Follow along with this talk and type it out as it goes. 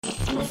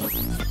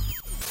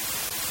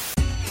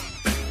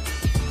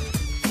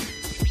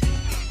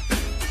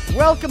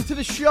Welcome to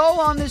the show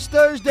on this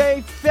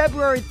Thursday,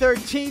 February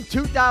 13th,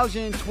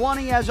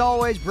 2020. As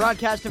always,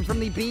 broadcasting from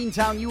the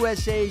Beantown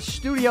USA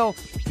studio.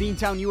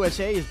 Beantown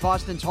USA is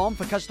Boston's home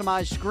for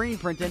customized screen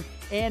printing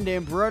and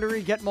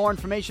embroidery. Get more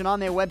information on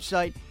their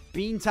website,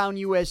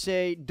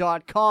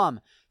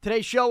 beantownusa.com.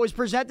 Today's show is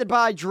presented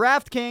by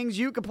DraftKings.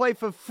 You can play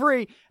for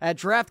free at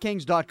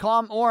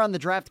DraftKings.com or on the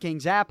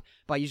DraftKings app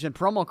by using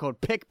promo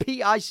code PIC,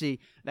 P-I-C.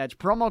 That's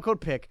promo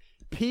code PIC,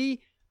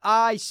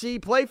 P-I-C.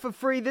 Play for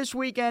free this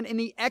weekend in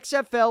the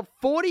XFL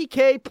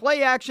 40K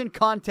play action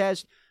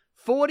contest.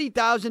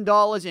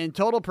 $40,000 in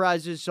total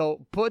prizes.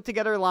 So put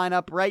together a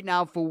lineup right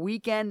now for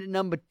weekend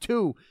number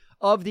 2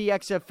 of the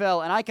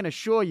XFL. And I can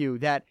assure you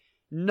that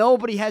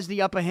nobody has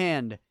the upper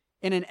hand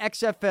in an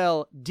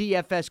XFL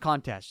DFS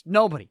contest.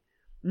 Nobody.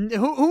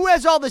 Who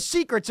has all the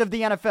secrets of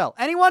the NFL?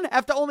 Anyone?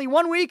 After only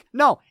 1 week?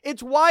 No,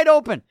 it's wide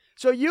open.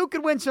 So you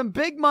could win some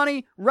big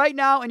money right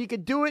now, and you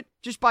could do it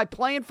just by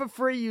playing for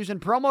free using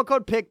promo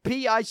code PIC,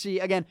 P-I-C.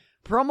 Again,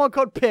 promo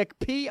code PIC,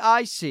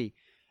 P-I-C,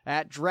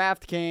 at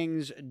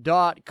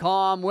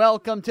DraftKings.com.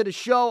 Welcome to the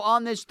show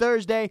on this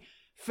Thursday,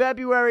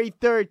 February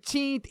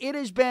 13th. It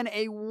has been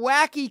a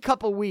wacky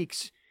couple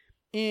weeks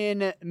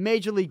in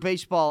Major League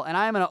Baseball, and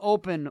I'm going to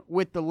open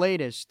with the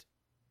latest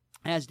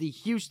as the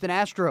Houston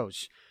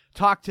Astros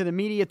talked to the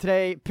media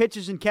today.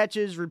 Pitches and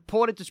catches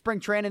reported to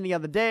spring training the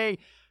other day.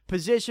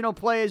 Positional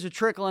players are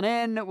trickling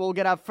in. We'll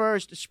get our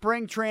first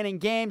spring training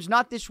games,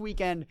 not this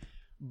weekend,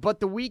 but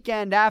the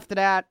weekend after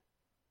that.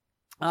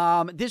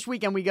 This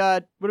weekend we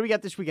got, what do we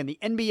got this weekend? The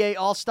NBA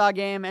All-Star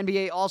Game,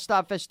 NBA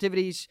All-Star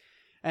festivities.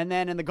 And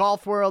then in the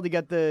golf world, you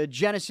got the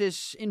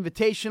Genesis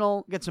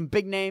Invitational. Got some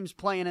big names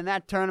playing in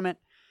that tournament.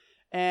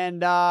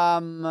 And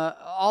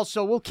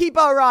also, we'll keep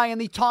our eye on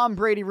the Tom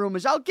Brady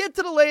rumors. I'll get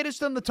to the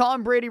latest on the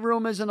Tom Brady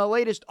rumors and the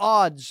latest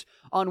odds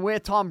on where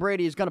Tom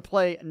Brady is going to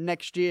play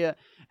next year.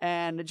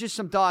 And just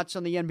some thoughts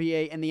on the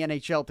NBA and the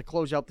NHL to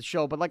close out the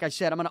show. But like I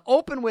said, I'm going to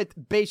open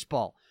with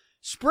baseball.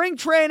 Spring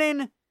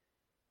training,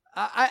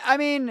 I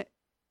mean,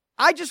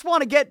 I just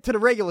want to get to the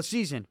regular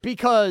season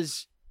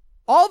because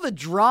all the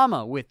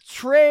drama with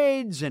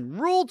trades and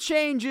rule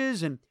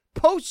changes and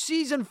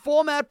postseason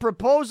format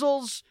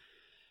proposals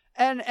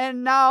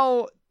and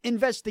now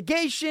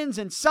investigations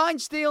and sign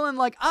stealing,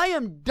 like, I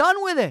am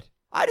done with it.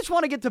 I just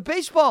want to get to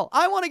baseball.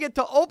 I want to get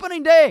to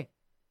opening day.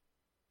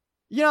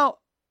 You know,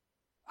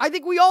 I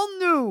think we all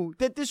knew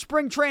that this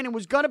spring training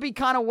was going to be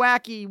kind of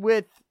wacky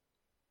with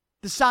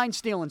the sign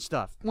stealing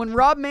stuff. When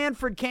Rob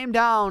Manfred came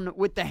down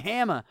with the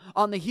hammer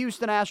on the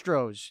Houston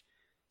Astros,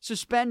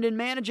 suspending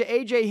manager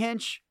A.J.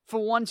 Hinch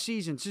for 1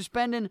 season,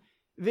 suspending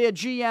their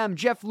GM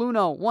Jeff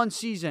Luhnow 1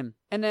 season,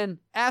 and then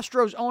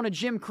Astros owner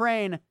Jim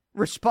Crane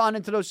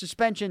responding to those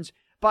suspensions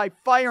by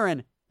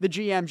firing the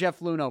GM Jeff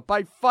Luhnow,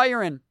 by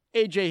firing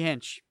A.J.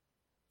 Hinch.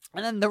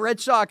 And then the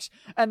Red Sox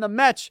and the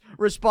Mets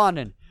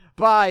responding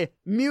by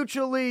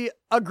mutually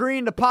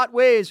agreeing to part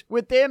ways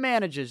with their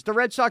managers. The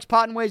Red Sox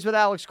parting ways with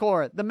Alex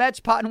Cora. The Mets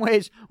parting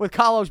ways with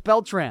Carlos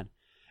Beltran.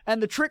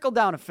 And the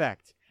trickle-down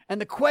effect.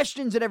 And the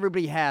questions that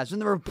everybody has.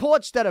 And the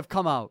reports that have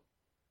come out.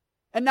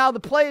 And now the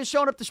players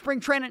showing up to spring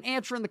training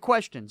answering the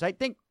questions. I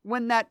think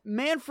when that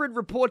Manfred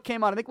report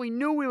came out, I think we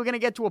knew we were going to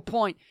get to a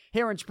point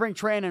here in spring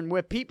training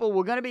where people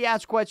were going to be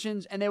asked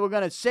questions and they were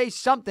going to say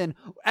something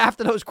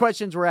after those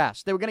questions were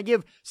asked. They were going to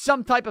give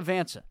some type of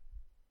answer.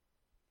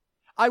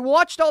 I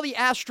watched all the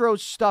Astros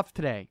stuff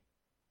today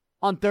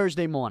on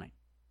Thursday morning.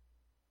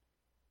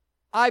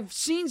 I've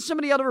seen some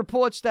of the other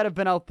reports that have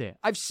been out there.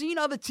 I've seen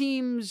other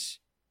teams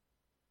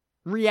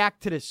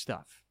react to this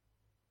stuff.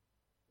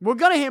 We're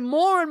going to hear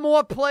more and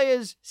more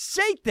players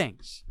say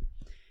things.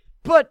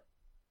 But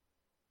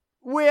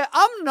where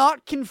I'm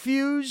not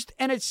confused,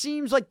 and it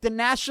seems like the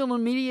national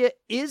media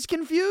is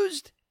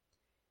confused,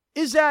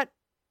 is that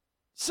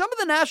some of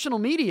the national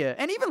media,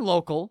 and even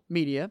local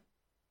media,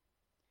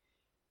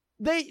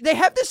 they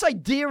have this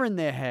idea in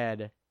their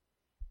head.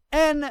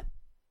 And,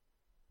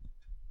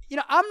 you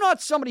know, I'm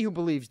not somebody who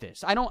believes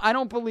this. I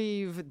don't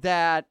believe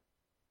that.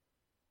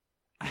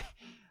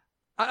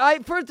 I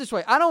put it this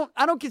way. I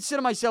don't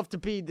consider myself to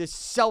be this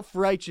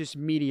self-righteous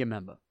media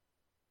member.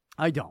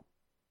 I don't.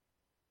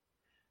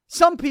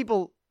 Some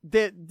people,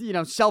 that, you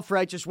know,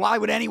 self-righteous. Why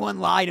would anyone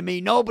lie to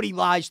me? Nobody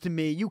lies to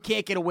me. You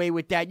can't get away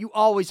with that. You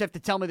always have to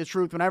tell me the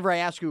truth whenever I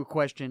ask you a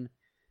question.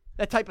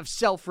 That type of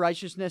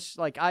self-righteousness,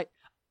 like, I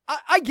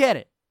get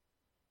it.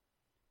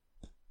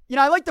 You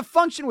know, I like to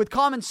function with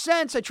common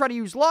sense. I try to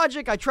use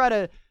logic. I try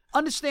to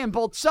understand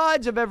both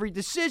sides of every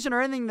decision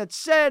or anything that's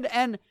said,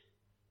 and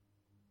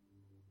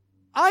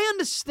I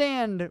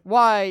understand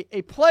why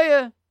a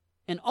player,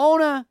 an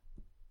owner,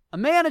 a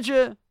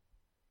manager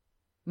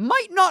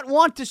might not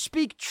want to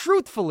speak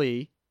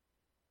truthfully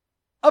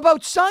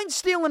about sign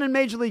stealing in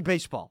Major League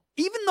Baseball,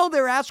 even though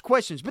they're asked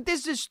questions. But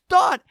there's this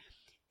thought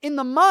in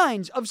the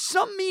minds of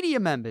some media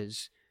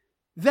members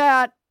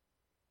that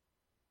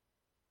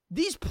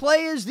these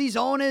players, these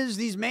owners,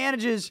 these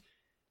managers,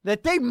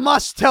 that they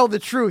must tell the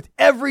truth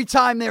every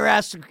time they're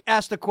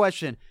asked a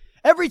question.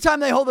 Every time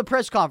they hold a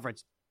press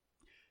conference,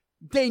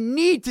 they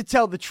need to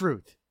tell the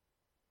truth.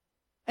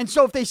 And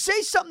so if they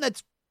say something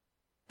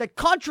that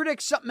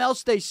contradicts something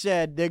else they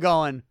said, they're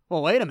going,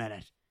 well, wait a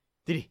minute.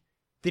 Did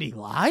he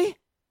lie?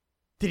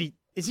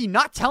 Is he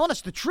not telling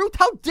us the truth?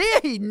 How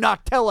dare he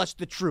not tell us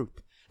the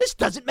truth? This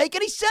doesn't make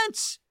any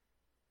sense.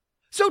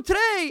 So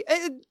today,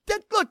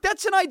 look,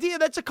 that's an idea,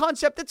 that's a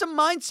concept, that's a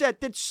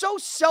mindset that's so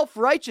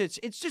self-righteous,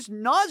 it's just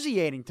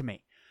nauseating to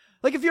me.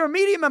 Like if you're a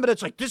media member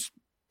that's like, this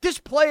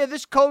player,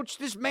 this coach,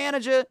 this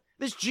manager,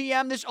 this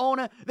GM, this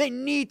owner, they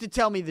need to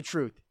tell me the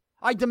truth.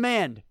 I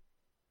demand.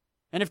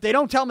 And if they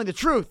don't tell me the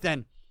truth,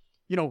 then,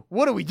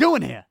 what are we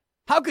doing here?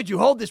 How could you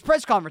hold this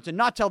press conference and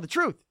not tell the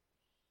truth?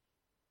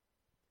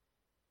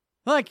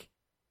 Like,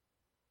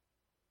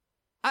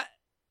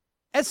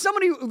 as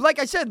somebody who, like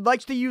I said,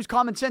 likes to use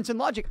common sense and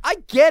logic, I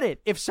get it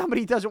if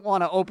somebody doesn't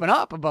want to open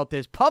up about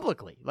this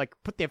publicly, like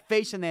put their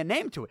face and their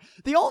name to it.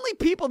 The only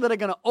people that are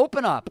going to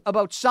open up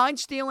about sign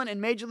stealing in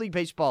Major League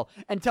Baseball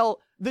and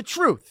tell the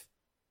truth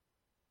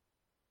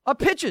are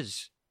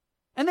pitchers.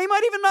 And they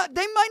might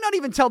not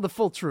even tell the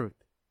full truth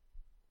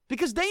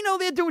because they know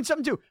they're doing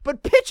something too.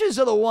 But pitchers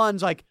are the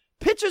ones, like,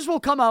 pitchers will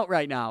come out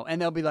right now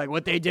and they'll be like,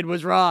 what they did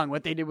was wrong.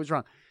 What they did was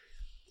wrong.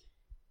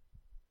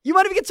 You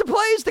might even get some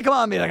players to come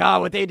out and be like,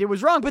 what they did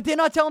was wrong, but they're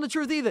not telling the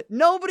truth either.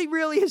 Nobody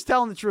really is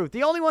telling the truth.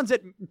 The only ones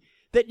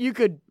that you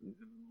could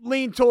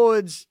lean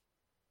towards,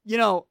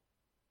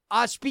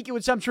 are speaking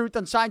with some truth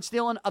on sign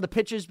stealing are the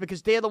pitchers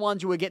because they're the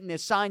ones who are getting their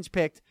signs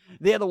picked.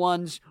 They're the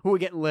ones who are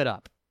getting lit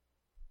up.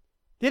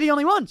 They're the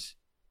only ones.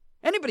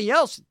 Anybody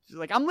else,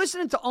 like I'm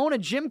listening to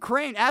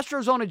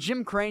Astros owner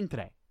Jim Crane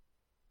today.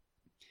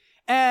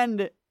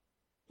 And,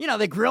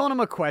 they're grilling him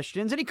with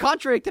questions, and he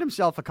contradicted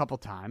himself a couple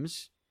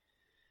times.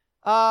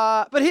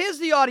 But here's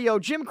the audio.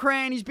 Jim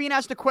Crane, he's being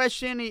asked a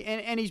question,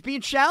 and he's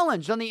being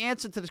challenged on the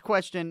answer to this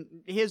question.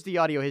 Here's the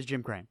audio. Here's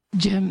Jim Crane.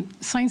 Jim,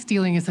 sign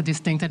stealing is a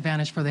distinct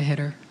advantage for the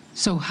hitter.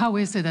 So how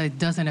is it that it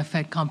doesn't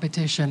affect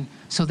competition?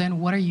 So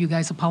then what are you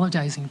guys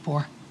apologizing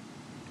for?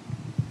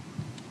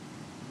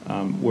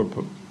 We're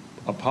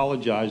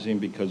apologizing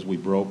because we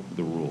broke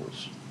the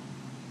rules.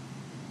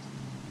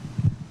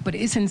 But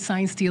isn't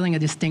sign stealing a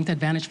distinct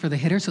advantage for the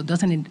hitter, so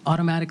doesn't it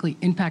automatically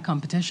impact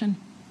competition?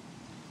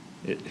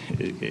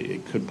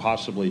 It could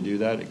possibly do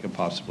that. It could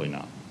possibly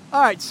not.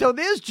 All right, so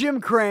there's Jim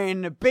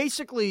Crane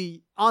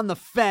basically on the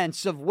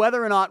fence of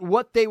whether or not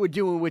what they were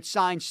doing with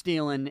sign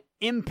stealing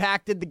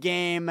impacted the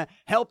game,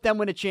 helped them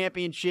win a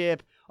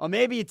championship, or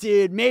maybe it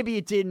did, maybe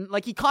it didn't.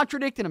 Like, he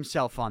contradicted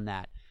himself on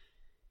that.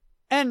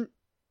 And,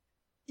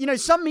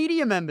 some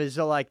media members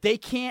are like, they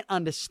can't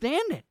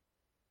understand it.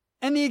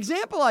 And the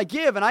example I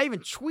give, and I even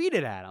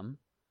tweeted at him,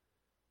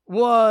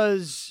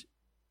 was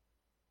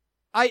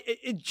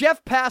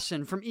Jeff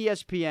Passan from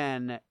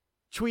ESPN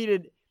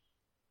tweeted,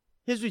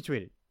 here's what he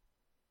tweeted.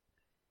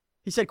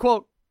 He said,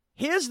 quote,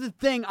 "Here's the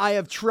thing I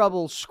have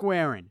trouble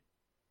squaring.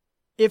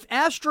 If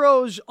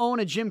Astros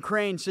owner Jim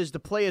Crane says the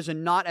players are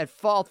not at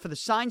fault for the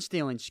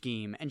sign-stealing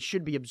scheme and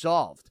should be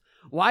absolved,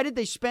 why did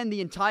they spend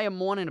the entire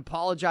morning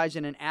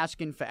apologizing and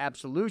asking for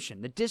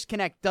absolution? The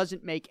disconnect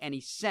doesn't make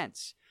any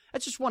sense."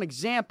 That's just one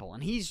example,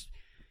 and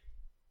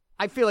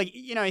I feel like,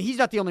 he's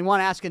not the only one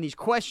asking these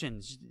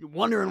questions,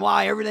 wondering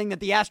why everything that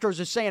the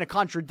Astros are saying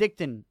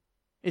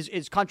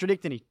is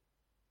contradicting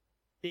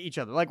each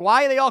other. Like,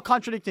 why are they all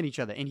contradicting each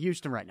other in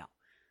Houston right now?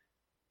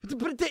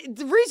 But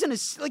the reason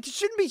is, like, you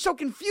shouldn't be so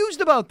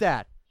confused about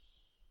that.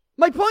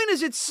 My point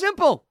is, it's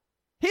simple.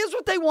 Here's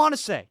what they want to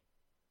say.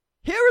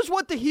 Here is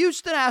what the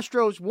Houston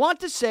Astros want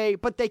to say,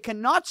 but they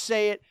cannot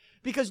say it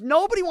because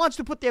nobody wants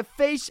to put their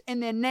face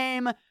and their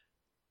name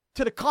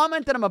to the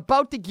comment that I'm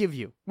about to give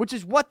you, which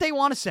is what they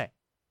want to say.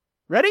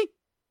 Ready?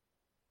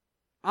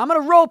 I'm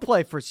going to role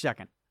play for a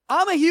second.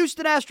 I'm a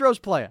Houston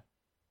Astros player.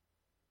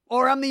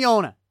 Or I'm the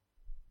owner.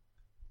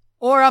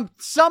 Or I'm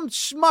some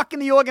schmuck in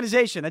the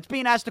organization that's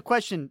being asked a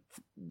question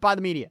by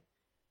the media.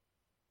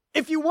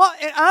 If you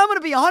want, and I'm going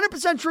to be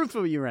 100%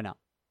 truthful with you right now.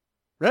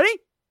 Ready?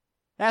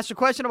 Ask a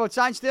question about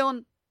sign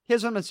stealing.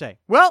 Here's what I'm going to say.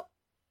 Well,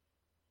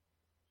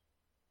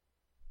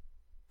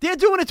 they're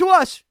doing it to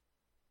us.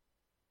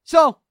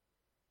 So,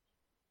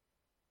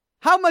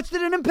 how much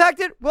did it impact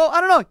it? Well,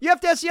 I don't know. You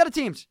have to ask the other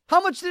teams.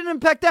 How much did it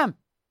impact them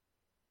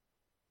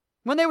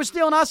when they were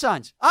stealing our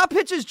signs? Our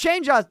pitchers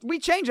change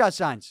our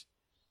signs.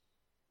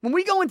 When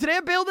we go into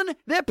their building,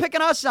 they're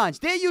picking our signs.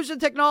 They're using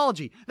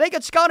technology. They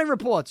got scouting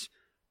reports,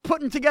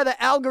 putting together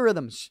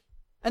algorithms,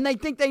 and they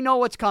think they know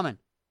what's coming.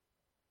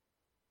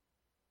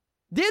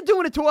 They're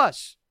doing it to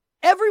us.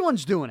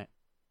 Everyone's doing it.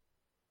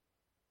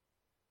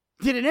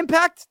 Did it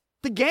impact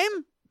the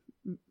game?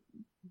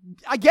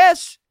 I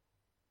guess.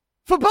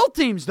 For both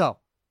teams, though.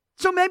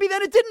 So maybe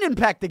then it didn't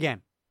impact the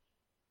game.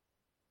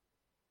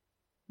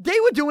 They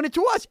were doing it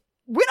to us.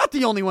 We're not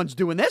the only ones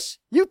doing this.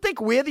 You think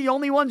we're the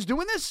only ones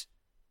doing this?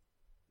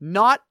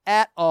 Not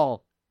at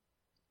all.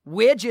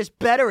 We're just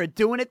better at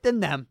doing it than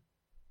them.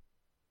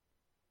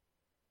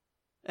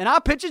 And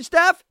our pitching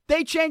staff,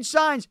 they change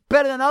signs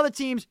better than other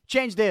teams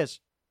change theirs.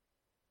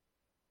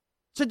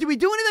 So did we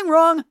do anything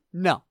wrong?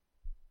 No.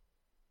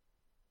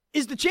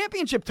 Is the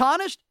championship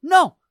tarnished?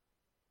 No.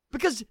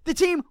 Because the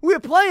team we were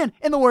playing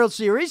in the World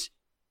Series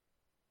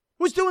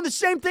was doing the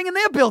same thing in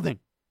their building.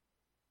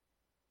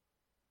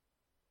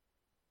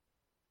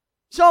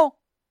 So,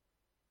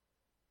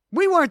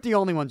 we weren't the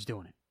only ones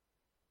doing it.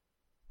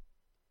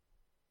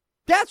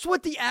 That's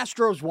what the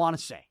Astros want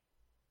to say.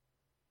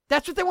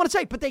 That's what they want to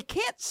say, but they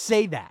can't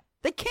say that.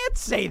 They can't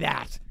say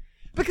that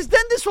because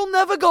then this will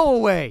never go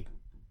away.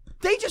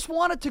 They just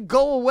want it to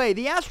go away.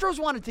 The Astros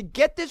wanted to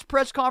get this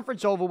press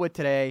conference over with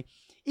today,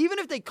 even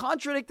if they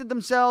contradicted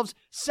themselves,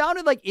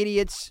 sounded like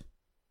idiots.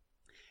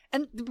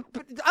 And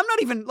but I'm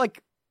not even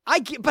like, I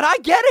get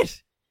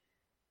it.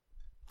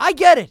 I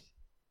get it.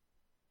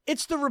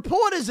 It's the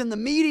reporters and the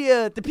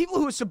media, the people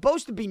who are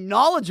supposed to be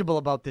knowledgeable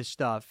about this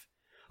stuff,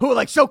 who are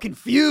like so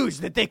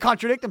confused that they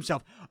contradict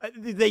themselves.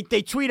 They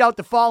tweet out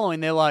the following.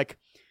 They're like,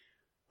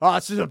 oh,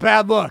 this is a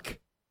bad look.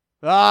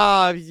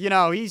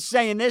 He's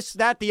saying this,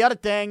 that, the other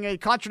thing.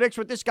 It contradicts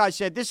what this guy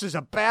said. This is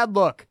a bad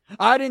look.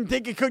 I didn't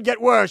think it could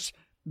get worse,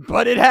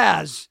 but it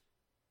has.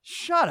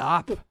 Shut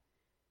up.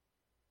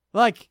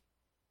 Like,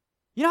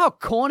 you know how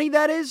corny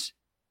that is?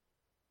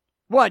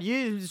 What,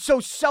 you so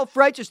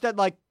self-righteous that,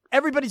 like,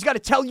 everybody's got to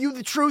tell you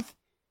the truth?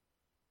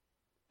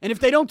 And if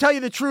they don't tell you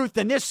the truth,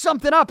 then there's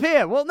something up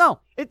here. Well, no,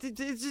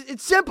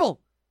 it's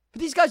simple.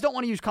 But these guys don't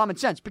want to use common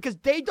sense because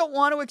they don't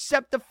want to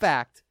accept the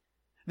fact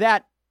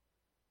that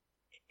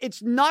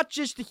it's not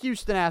just the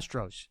Houston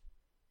Astros.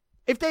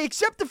 If they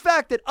accept the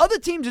fact that other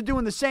teams are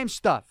doing the same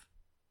stuff.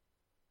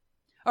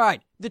 All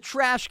right, the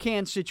trash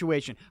can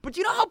situation. But do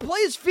you know how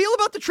players feel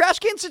about the trash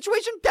can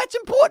situation? That's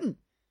important.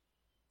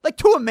 Like,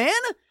 to a man?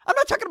 I'm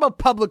not talking about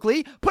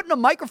publicly putting a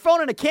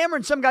microphone and a camera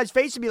in some guy's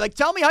face and be like,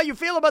 tell me how you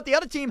feel about the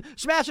other team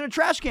smashing a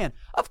trash can.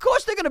 Of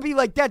course they're going to be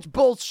like, that's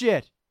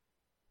bullshit.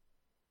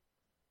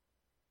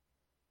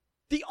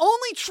 The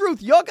only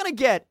truth you're going to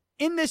get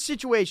in this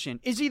situation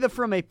is either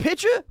from a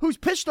pitcher who's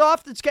pissed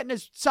off that's getting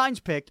his signs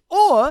picked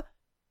or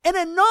an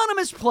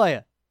anonymous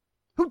player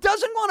who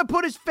doesn't want to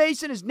put his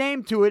face and his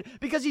name to it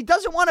because he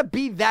doesn't want to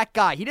be that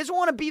guy. He doesn't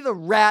want to be the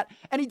rat,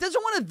 and he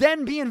doesn't want to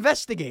then be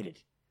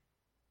investigated.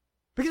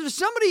 Because if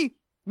somebody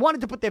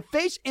wanted to put their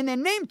face and their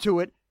name to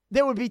it,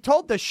 they would be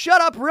told to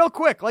shut up real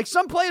quick, like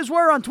some players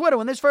were on Twitter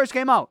when this first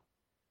came out.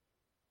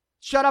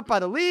 Shut up by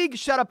the league,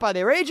 shut up by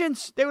their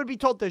agents. They would be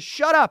told to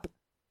shut up,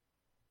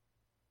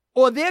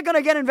 or they're going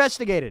to get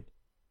investigated.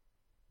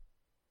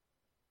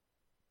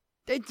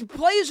 The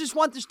players just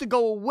want this to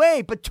go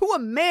away, but to a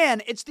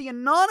man, it's the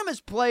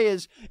anonymous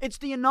players, it's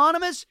the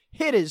anonymous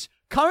hitters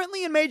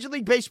currently in Major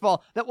League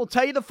Baseball that will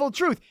tell you the full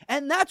truth.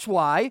 And that's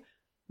why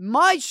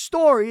my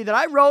story that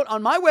I wrote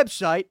on my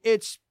website,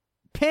 it's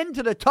pinned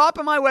to the top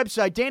of my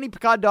website,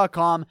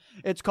 DannyPicard.com.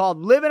 It's called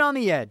Living on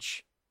the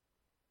Edge.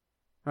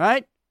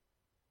 Right?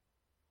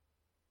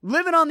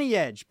 Living on the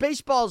Edge.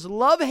 Baseball's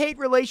love-hate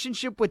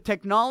relationship with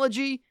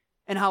technology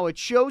and how a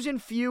chosen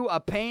few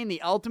are paying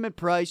the ultimate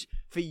price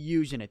for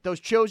using it. Those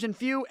chosen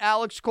few,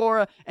 Alex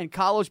Cora and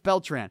Carlos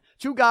Beltran.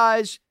 Two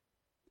guys,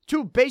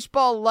 two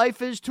baseball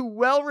lifers, two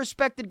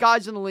well-respected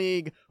guys in the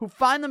league who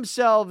find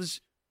themselves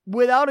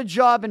without a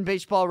job in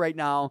baseball right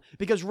now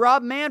because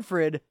Rob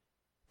Manfred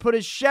put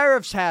his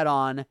sheriff's hat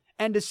on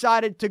and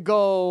decided to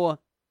go,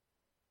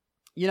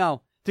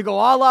 to go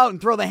all out and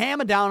throw the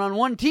hammer down on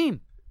one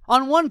team.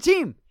 On one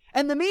team.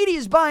 And the media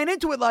is buying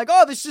into it like,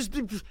 oh, this is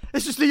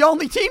the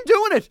only team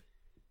doing it.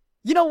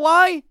 You know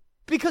why?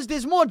 Because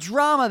there's more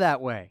drama that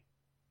way.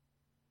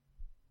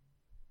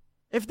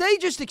 If they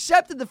just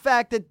accepted the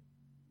fact that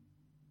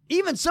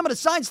even some of the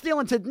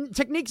sign-stealing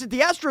techniques that the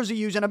Astros are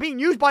using are being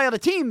used by other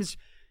teams,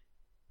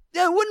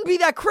 it wouldn't be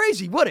that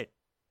crazy, would it?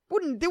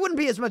 There wouldn't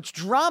be as much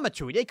drama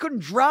to it. They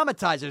couldn't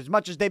dramatize it as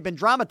much as they've been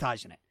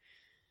dramatizing it.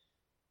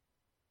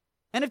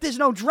 And if there's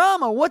no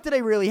drama, what do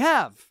they really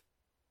have?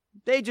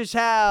 They just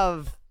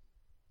have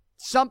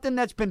something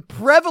that's been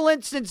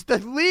prevalent since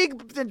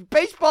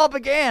baseball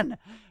began.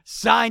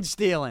 Sign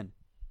stealing.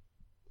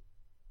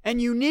 And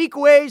unique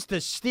ways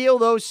to steal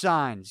those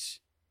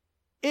signs.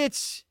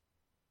 It's,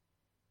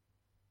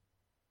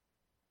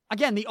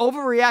 again, the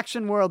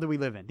overreaction world that we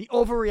live in. The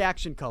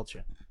overreaction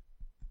culture.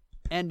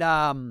 And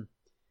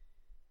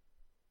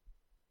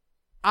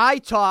I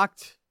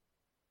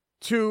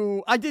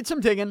did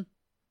some digging.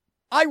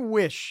 I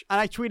wish, and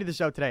I tweeted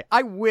this out today,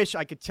 I wish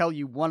I could tell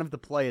you one of the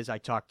players I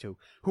talked to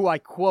who I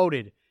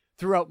quoted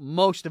throughout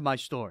most of my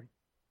story.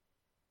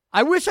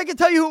 I wish I could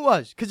tell you who it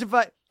was, because if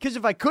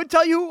I could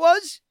tell you who it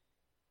was,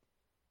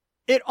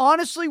 it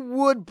honestly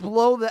would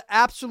blow the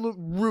absolute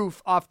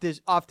roof off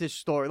this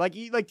story. Like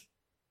it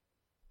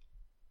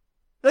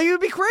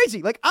would be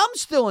crazy. Like, I'm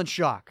still in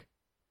shock.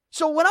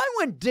 So when I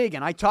went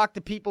digging, I talked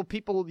to people,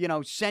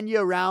 send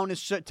you around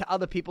to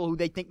other people who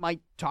they think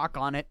might talk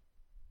on it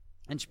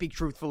and speak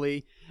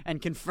truthfully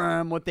and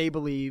confirm what they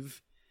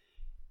believe.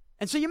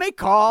 And so you make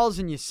calls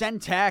and you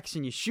send texts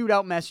and you shoot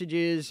out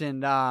messages.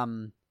 And,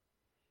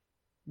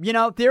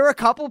 there are a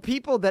couple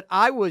people that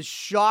I was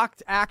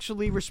shocked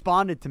actually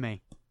responded to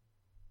me.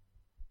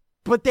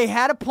 But they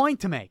had a point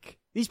to make.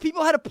 These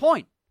people had a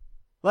point.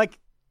 Like,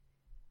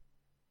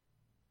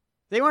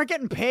 They weren't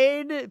getting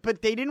paid,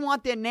 but they didn't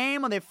want their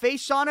name or their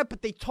face on it,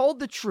 but they told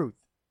the truth.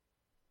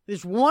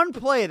 There's one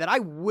player that I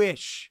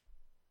wish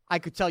I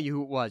could tell you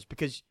who it was,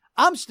 because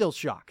I'm still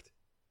shocked.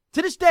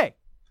 To this day.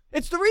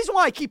 It's the reason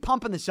why I keep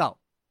pumping this out,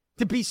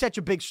 to be such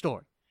a big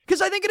story.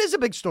 Because I think it is a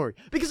big story.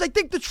 Because I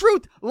think the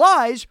truth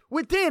lies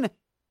within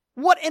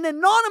what an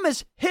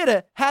anonymous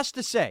hitter has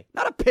to say.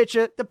 Not a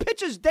pitcher. The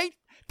pitchers, they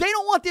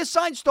don't want their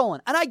signs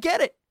stolen, and I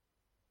get it.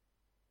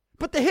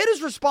 But the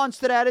hitter's response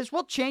to that is,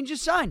 well, change your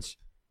signs,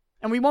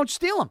 and we won't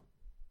steal them.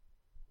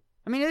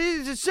 I mean, it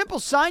is a simple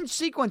sign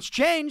sequence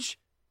change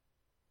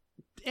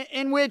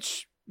in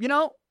which,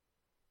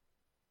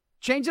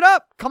 change it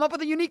up. Come up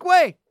with a unique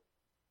way.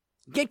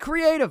 Get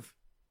creative.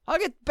 I'll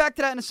get back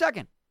to that in a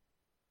second.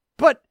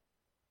 But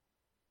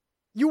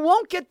you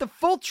won't get the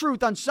full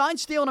truth on sign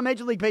stealing in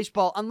Major League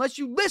Baseball unless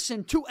you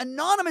listen to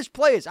anonymous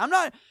players.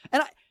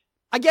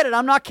 I get it.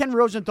 I'm not Ken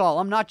Rosenthal.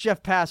 I'm not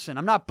Jeff Passan.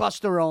 I'm not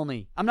Buster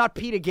Olney. I'm not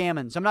Peter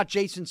Gammons. I'm not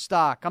Jason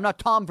Stock. I'm not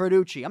Tom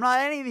Verducci. I'm not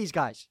any of these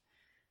guys.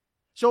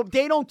 So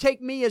they don't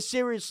take me as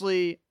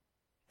seriously,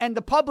 and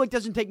the public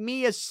doesn't take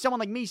me as someone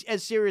like me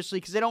as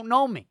seriously because they don't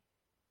know me.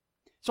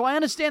 So I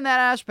understand that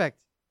aspect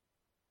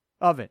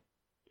of it.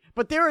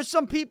 But there are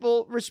some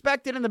people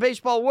respected in the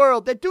baseball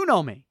world that do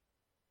know me.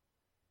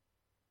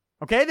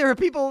 Okay? There are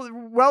people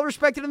well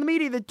respected in the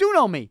media that do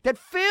know me, that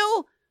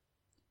fail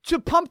to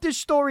pump this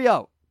story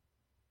out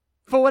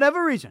for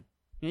whatever reason.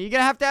 You're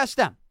going to have to ask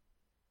them.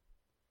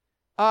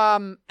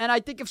 And I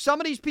think if some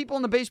of these people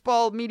in the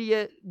baseball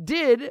media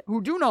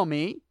who do know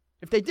me,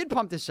 if they did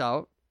pump this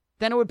out,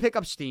 then it would pick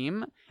up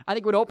steam. I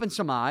think it would open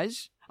some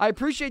eyes. I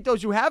appreciate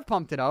those who have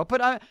pumped it out,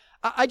 but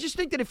I just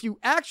think that if you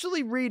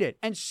actually read it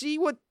and see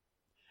what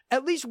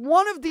at least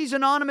one of these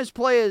anonymous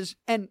players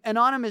and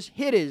anonymous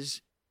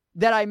hitters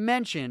that I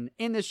mention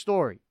in this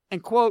story,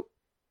 and quote,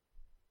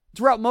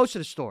 throughout most of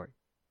the story,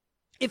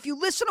 if you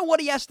listen to what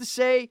he has to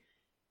say,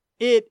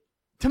 to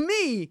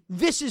me,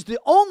 this is the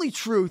only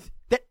truth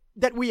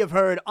that we have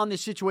heard on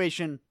this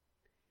situation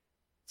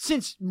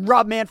since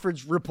Rob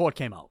Manfred's report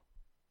came out.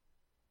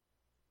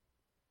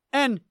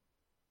 And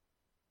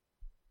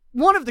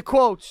one of the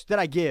quotes that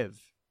I give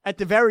at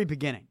the very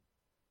beginning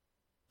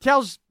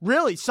sums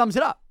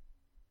it up.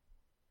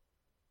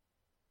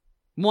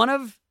 One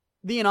of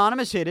the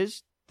anonymous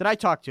hitters that I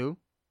talked to,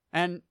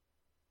 and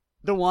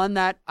the one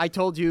that I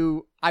told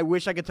you I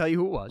wish I could tell you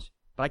who it was,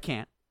 but I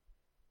can't,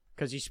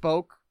 because he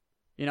spoke,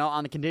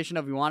 on the condition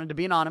of he wanted to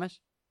be anonymous.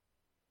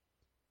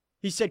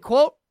 He said,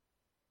 quote,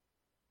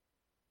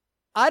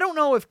 I don't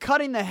know if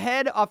cutting the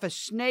head off a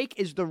snake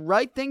is the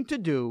right thing to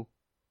do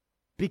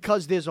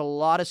because there's a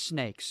lot of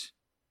snakes.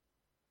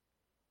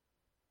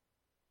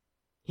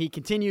 He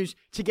continues,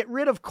 to get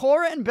rid of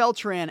Cora and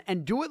Beltran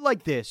and do it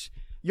like this,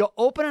 you're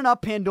opening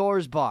up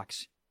Pandora's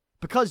box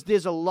because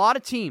there's a lot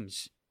of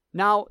teams.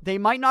 Now, they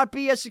might not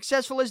be as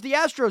successful as the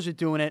Astros are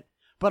doing it,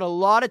 but a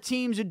lot of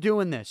teams are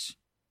doing this.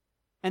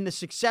 And the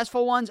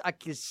successful ones are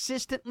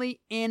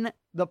consistently in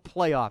the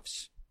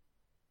playoffs.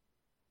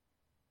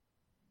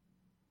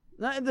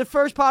 The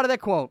first part of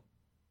that quote,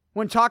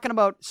 when talking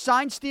about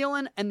sign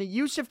stealing and the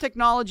use of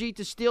technology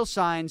to steal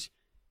signs,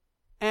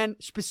 and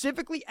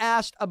specifically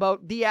asked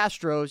about the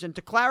Astros, and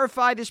to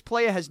clarify, this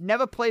player has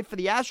never played for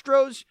the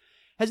Astros,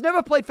 has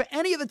never played for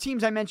any of the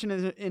teams I mentioned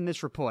in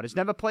this report, has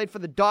never played for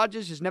the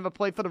Dodgers, has never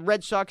played for the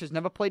Red Sox, has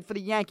never played for the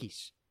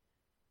Yankees.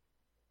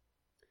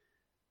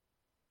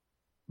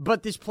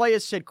 But this player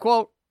said,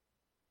 quote,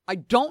 I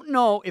don't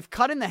know if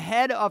cutting the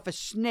head off a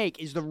snake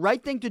is the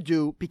right thing to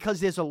do because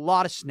there's a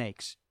lot of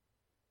snakes.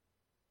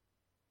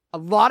 A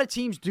lot of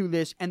teams do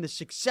this, and the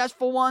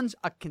successful ones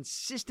are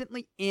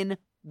consistently in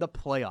the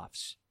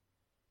playoffs.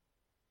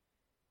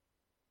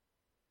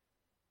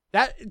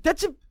 I'm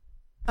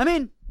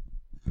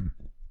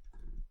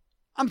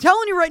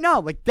telling you right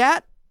now,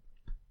 that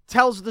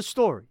tells the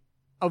story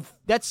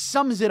that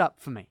sums it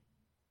up for me.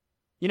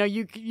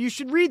 You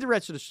should read the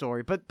rest of the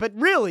story, but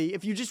really,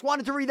 if you just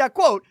wanted to read that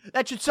quote,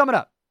 that should sum it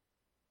up.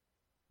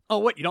 Oh,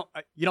 what, you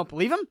don't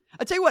believe him?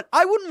 I tell you what,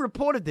 I wouldn't have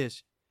reported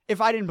this if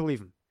I didn't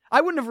believe him. I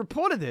wouldn't have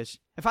reported this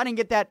if I didn't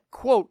get that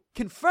quote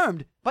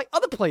confirmed by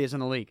other players in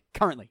the league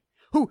currently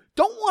who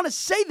don't want to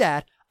say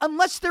that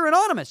unless they're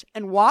anonymous.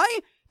 And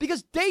why?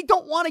 Because they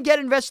don't want to get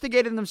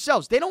investigated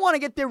themselves. They don't want to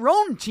get their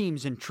own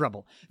teams in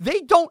trouble.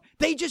 They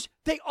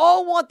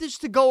all want this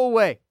to go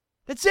away.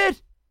 That's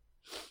it.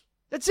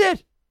 That's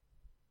it.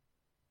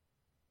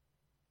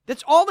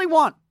 That's all they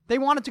want. They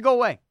want it to go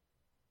away.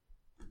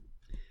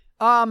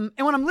 And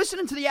when I'm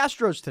listening to the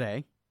Astros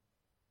today,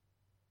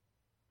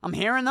 I'm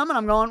hearing them and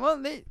I'm going,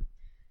 well,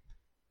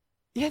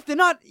 they're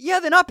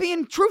not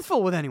being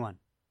truthful with anyone.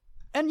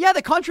 And yeah,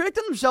 they're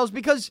contradicting themselves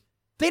because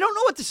they don't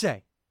know what to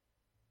say.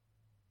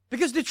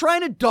 Because they're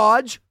trying to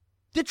dodge.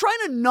 They're trying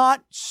to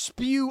not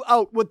spew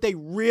out what they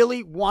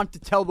really want to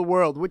tell the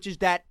world, which is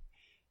that,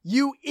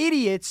 you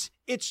idiots,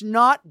 it's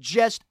not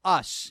just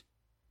us.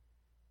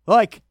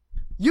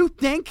 You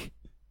think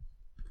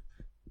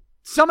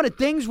some of the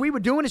things we were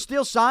doing to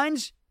steal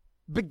signs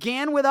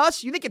began with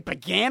us? You think it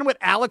began with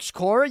Alex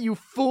Cora, you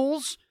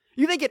fools?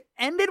 You think it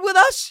ended with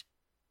us?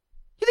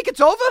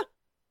 it's over?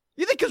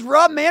 You think because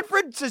Rob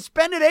Manfred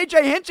suspended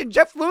A.J. Hinch and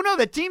Jeff Luhnow,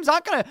 that teams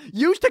aren't going to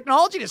use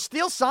technology to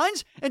steal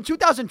signs in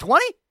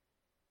 2020?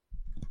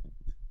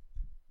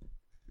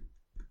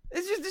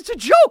 It's a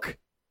joke.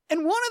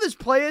 And one of these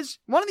players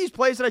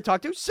that I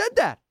talked to said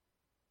that.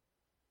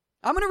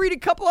 I'm going to read a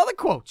couple other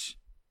quotes.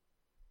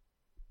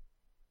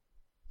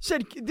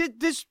 Said,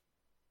 this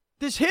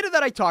hitter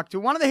that I talked to,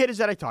 one of the hitters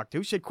that I talked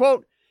to, said,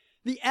 quote,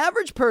 the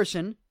average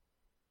person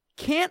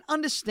can't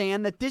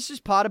understand that this is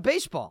part of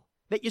baseball,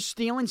 that you're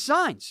stealing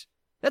signs.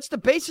 That's the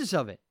basis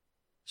of it.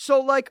 So,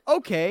 like,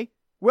 okay,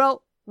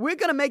 well, we're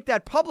going to make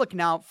that public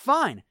now,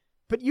 fine.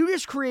 But you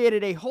just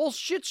created a whole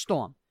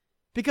shitstorm.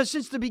 Because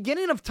since the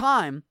beginning of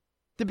time,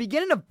 the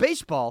beginning of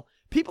baseball,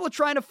 people are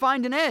trying to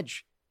find an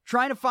edge,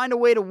 trying to find a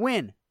way to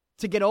win,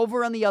 to get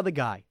over on the other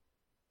guy.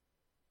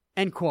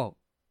 End quote.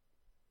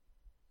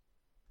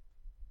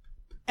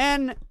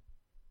 And,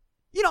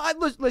 you know,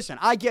 listen,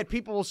 I get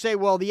people will say,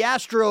 well, the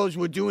Astros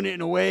were doing it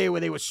in a way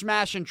where they were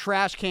smashing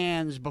trash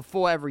cans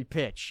before every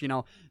pitch. You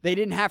know, they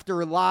didn't have to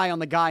rely on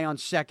the guy on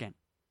second.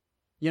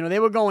 You know, they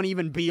were going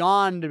even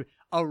beyond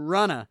a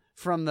runner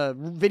from the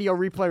video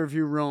replay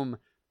review room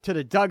to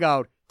the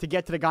dugout to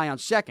get to the guy on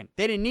second.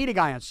 They didn't need a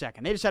guy on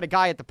second. They just had a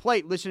guy at the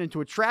plate listening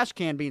to a trash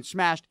can being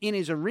smashed in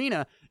his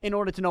arena in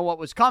order to know what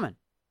was coming.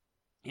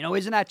 You know,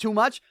 isn't that too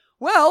much?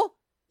 Well,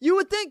 you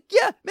would think,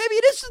 yeah, maybe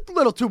it is a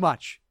little too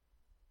much.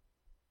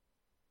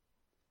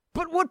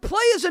 But what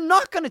players are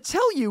not going to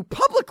tell you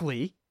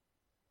publicly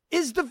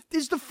is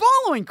the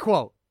following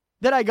quote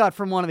that I got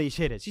from one of these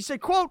hitters. He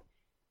said, quote,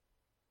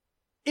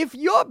 if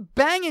you're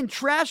banging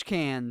trash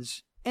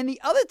cans and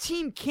the other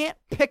team can't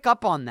pick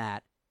up on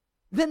that,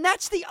 then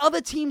that's the other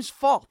team's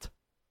fault.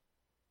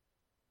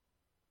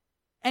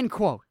 End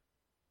quote.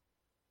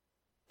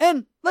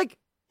 And, like,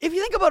 if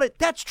you think about it,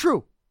 that's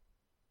true.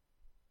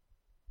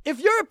 If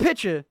you're a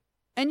pitcher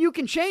and you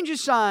can change your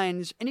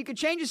signs and you can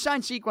change your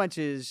sign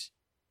sequences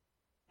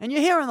and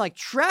you're hearing, like,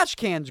 trash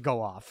cans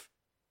go off,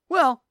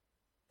 well,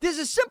 there's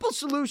a simple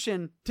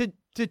solution to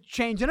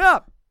changing it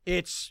up.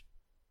 It's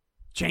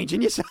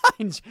changing your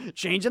signs,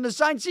 changing the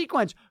sign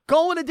sequence,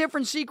 go in a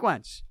different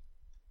sequence.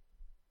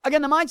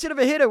 Again, the mindset of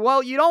a hitter,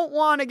 well, you don't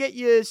want to get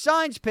your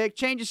signs picked,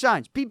 change your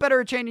signs. Be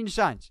better at changing your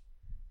signs.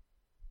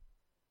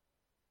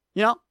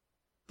 You know,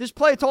 this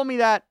player told me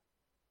that,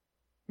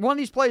 one of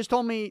these players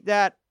told me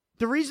that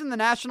the reason the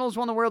Nationals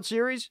won the World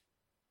Series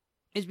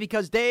is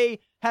because they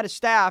had a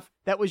staff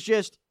that was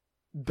just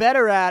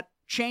better at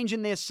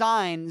changing their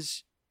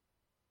signs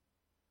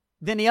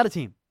than the other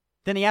team,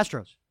 than the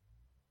Astros.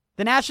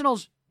 The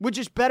Nationals were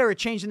just better at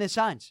changing their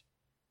signs.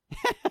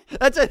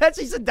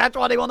 He said that's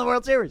why they won the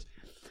World Series.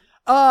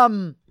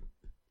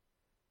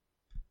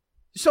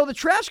 So the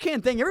trash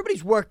can thing,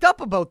 everybody's worked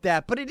up about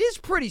that, but it is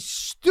pretty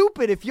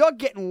stupid if you're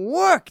getting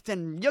worked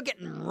and you're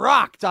getting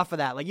rocked off of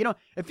that. Like, you know,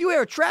 if you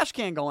hear a trash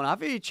can going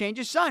off, you change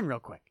your sign real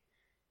quick.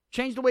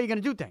 Change the way you're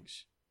going to do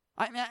things.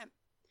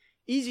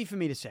 Easy for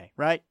me to say,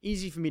 right?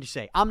 Easy for me to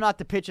say. I'm not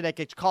the pitcher that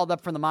gets called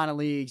up from the minor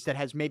leagues that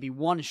has maybe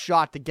one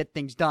shot to get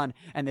things done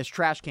and there's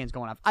trash cans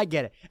going off. I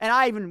get it.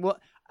 And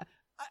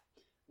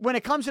when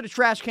it comes to the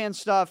trash can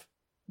stuff,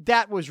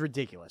 that was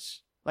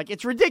ridiculous. Like,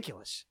 it's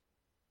ridiculous.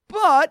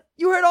 But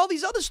you heard all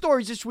these other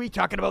stories this week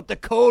talking about the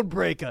code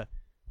breaker.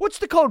 What's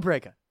the code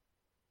breaker?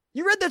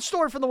 You read that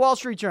story from the Wall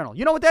Street Journal.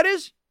 You know what that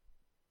is?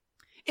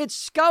 It's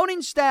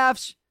scouting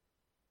staffs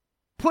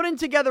putting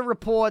together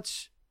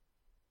reports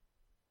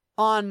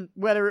on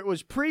whether it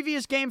was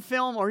previous game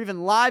film or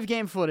even live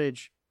game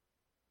footage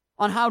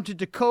on how to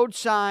decode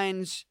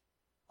signs,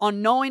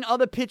 on knowing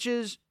other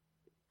pitches,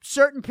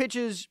 certain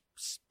pitches'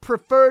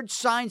 preferred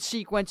sign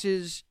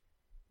sequences,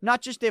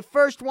 not just their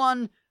first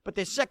one, but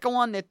their second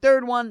one, their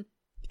third one,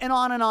 and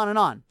on and on and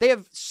on. They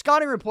have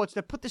scouting reports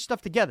that put this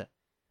stuff together.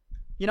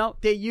 You know,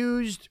 they're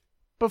used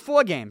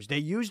before games. They're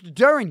used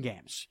during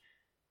games.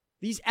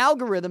 These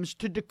algorithms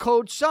to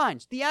decode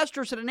signs. The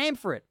Astros had a name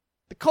for it.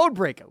 The code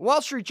breaker.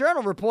 Wall Street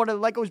Journal reported it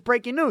like it was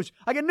breaking news.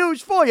 I got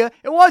news for you.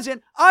 It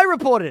wasn't. I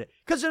reported it.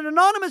 Because an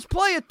anonymous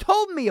player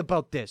told me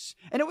about this.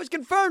 And it was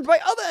confirmed by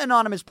other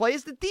anonymous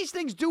players that these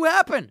things do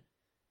happen.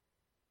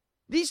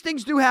 These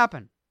things do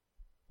happen.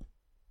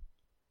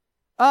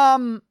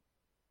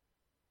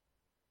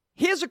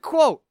 Here's a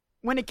quote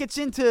when it gets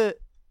into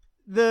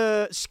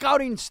the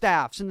scouting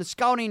staffs and the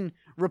scouting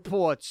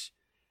reports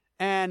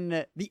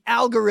and the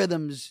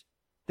algorithms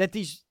that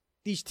these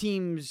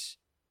teams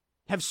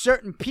have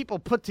certain people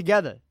put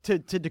together to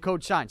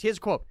decode signs. Here's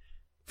a quote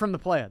from the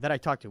player that I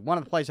talked to. One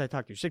of the players I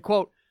talked to said,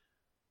 quote,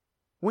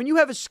 when you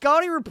have a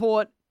scouting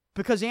report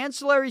because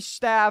ancillary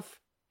staff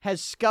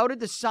has scouted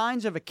the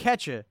signs of a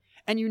catcher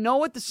and you know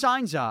what the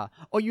signs are,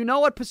 or you know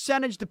what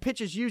percentage the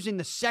pitcher's using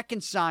the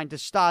second sign to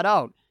start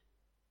out,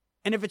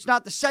 and if it's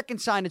not the second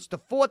sign, it's the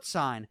fourth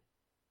sign,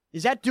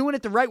 is that doing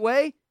it the right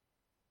way?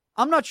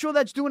 I'm not sure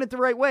that's doing it the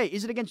right way.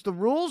 Is it against the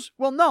rules?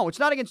 Well, no, it's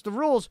not against the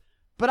rules,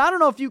 but I don't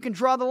know if you can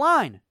draw the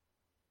line.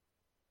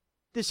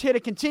 This hitter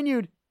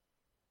continued,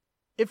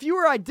 if you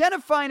were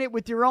identifying it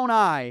with your own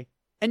eye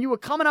and you were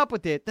coming up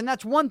with it, then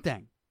that's one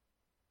thing.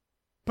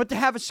 But to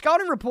have a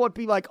scouting report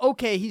be like,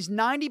 okay, he's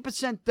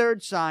 90%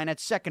 third sign at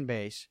second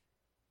base,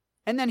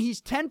 and then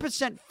he's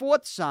 10%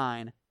 fourth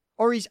sign,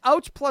 or he's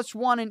outs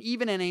 +1 in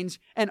even innings,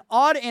 and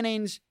odd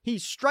innings, he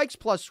strikes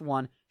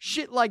 +1,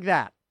 shit like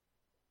that.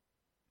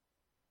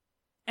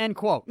 End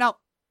quote. Now,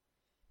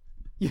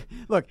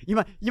 look,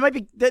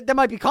 that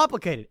might be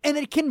complicated, and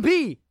it can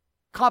be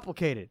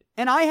complicated.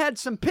 And I had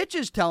some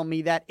pitchers tell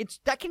me that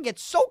that can get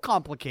so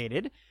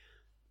complicated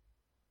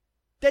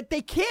that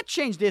they can't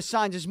change their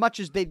signs as much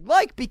as they'd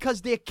like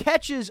because their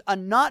catches are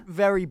not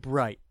very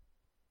bright.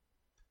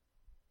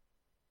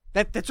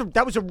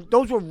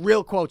 Those were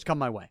real quotes come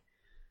my way.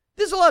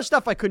 There's a lot of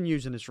stuff I couldn't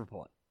use in this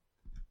report.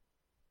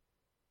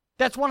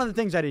 That's one of the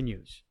things I didn't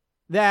use.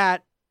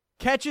 That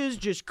catches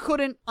just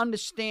couldn't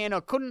understand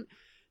or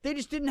they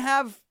just didn't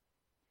have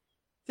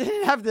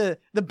the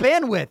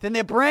bandwidth in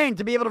their brain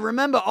to be able to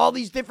remember all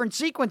these different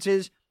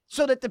sequences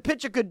so that the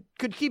pitcher could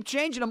keep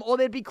changing them, or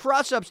they'd be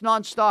cross-ups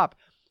nonstop.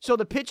 So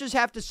the pitchers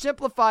have to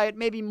simplify it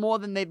maybe more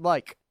than they'd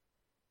like.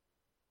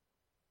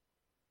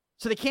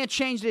 So they can't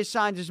change their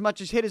signs as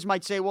much as hitters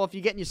might say, well, if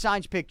you're getting your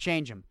signs picked,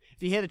 change them.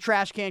 If you hear the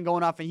trash can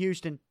going off in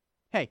Houston,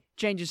 hey,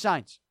 change your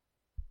signs.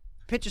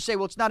 Pitchers say,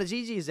 well, it's not as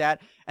easy as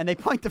that, and they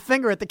point the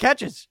finger at the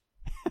catches.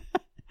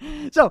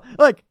 So,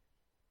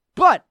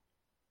 but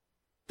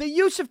the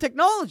use of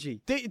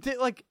technology,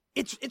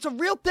 it's a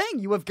real thing.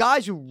 You have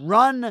guys who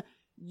run,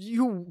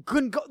 you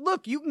can go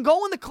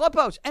in the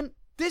clubhouse, and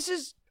this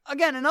is,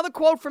 again, another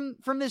quote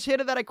from this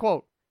hitter that I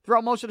quote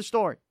throughout most of the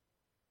story.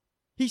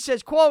 He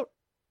says, quote,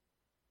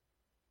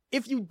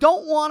 if you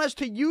don't want us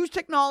to use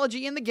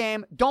technology in the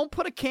game, don't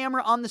put a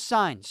camera on the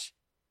signs.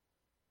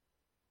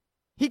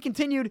 He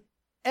continued,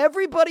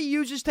 everybody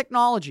uses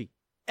technology.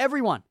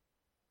 Everyone.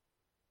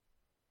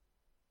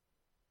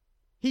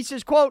 He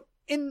says, quote,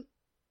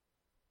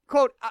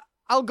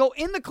 I'll go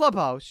in the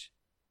clubhouse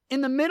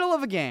in the middle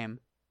of a game,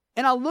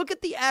 and I'll look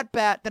at the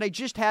at-bat that I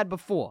just had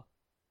before.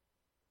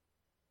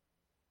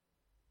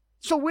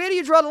 So where do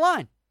you draw the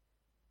line?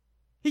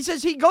 He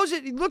says he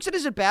looks at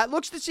his at-bat,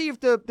 looks to see if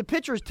the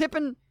pitcher is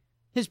tipping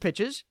his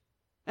pitches,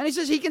 and he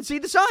says he can see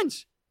the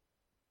signs.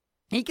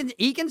 He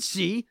can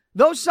see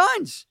those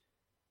signs.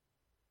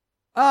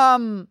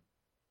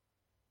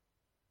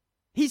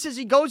 He says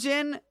he goes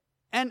in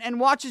and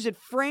watches it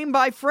frame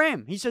by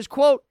frame. He says,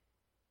 quote,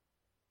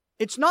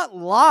 it's not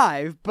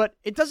live, but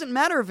it doesn't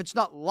matter if it's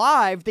not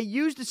live. They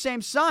use the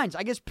same signs.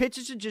 I guess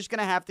pitchers are just going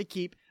to have to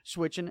keep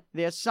switching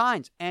their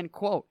signs, end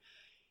quote.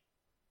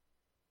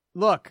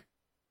 Look,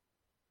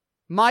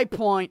 my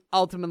point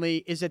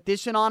ultimately is that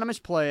this anonymous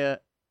player,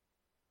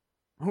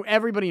 who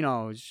everybody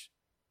knows,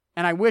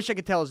 and I wish I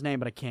could tell his name,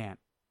 but I can't,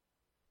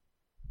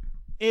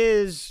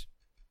 is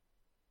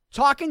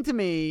talking to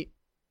me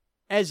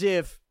as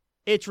if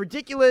it's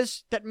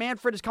ridiculous that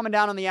Manfred is coming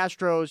down on the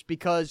Astros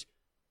because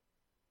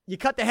you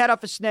cut the head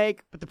off a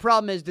snake, but the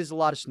problem is there's a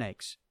lot of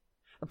snakes.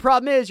 The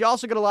problem is you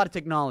also got a lot of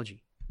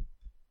technology.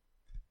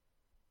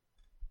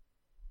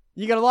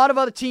 You got a lot of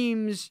other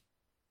teams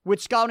with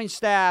scouting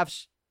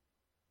staffs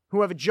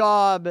who have a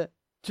job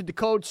to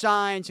decode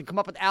signs and come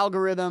up with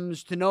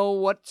algorithms to know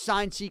what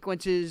sign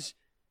sequences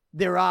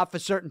there are for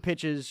certain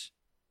pitches.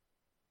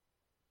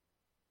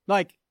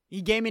 Like,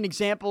 he gave me an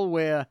example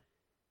where,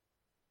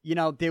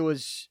 there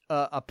was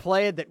a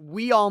player that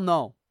we all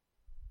know.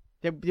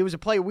 There was a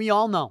player we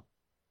all know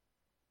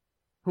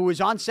who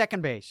was on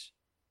second base.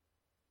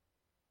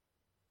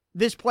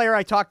 This player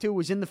I talked to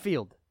was in the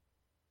field.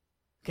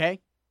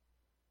 Okay?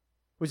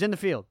 Was in the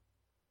field.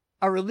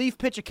 A relief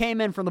pitcher came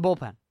in from the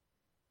bullpen.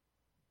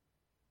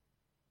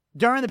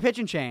 During the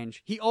pitching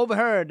change, he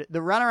overheard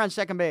the runner on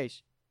second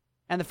base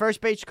and the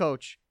first base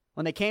coach,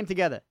 when they came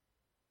together,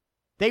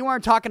 they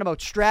weren't talking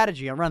about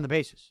strategy on run the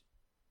bases.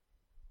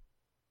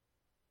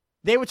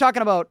 They were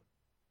talking about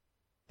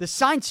the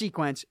sign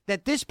sequence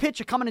that this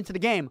pitcher coming into the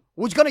game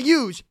was going to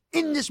use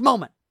in this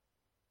moment.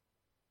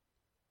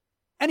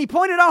 And he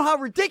pointed out how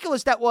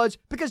ridiculous that was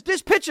because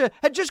this pitcher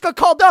had just got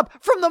called up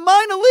from the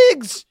minor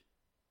leagues.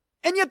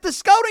 And yet the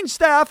scouting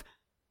staff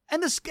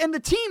and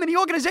the team and the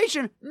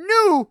organization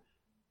knew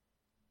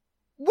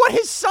what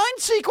his sign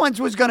sequence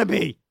was going to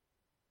be.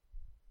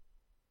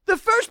 The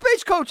first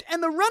base coach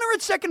and the runner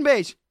at second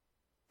base,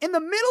 in the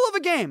middle of a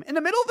game, in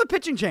the middle of a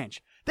pitching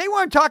change, they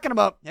weren't talking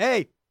about,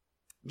 hey,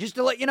 just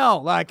to let you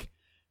know,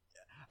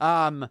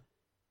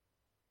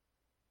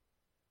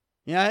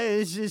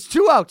 it's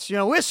 2 outs.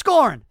 We're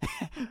scoring.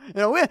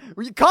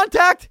 We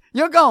contact,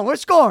 you're going, we're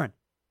scoring.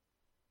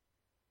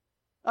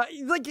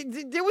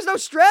 There was no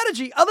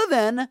strategy other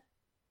than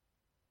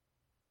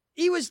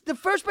the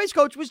first base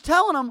coach was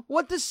telling him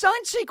what the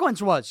sign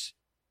sequence was.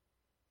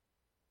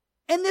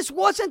 And this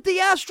wasn't the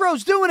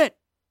Astros doing it.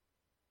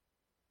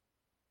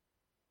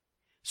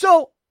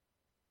 So,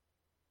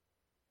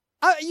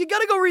 you got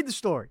to go read the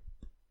story.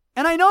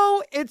 And I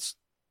know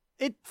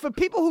for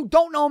people who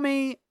don't know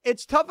me,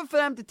 it's tougher for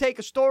them to take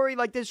a story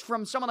like this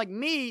from someone like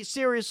me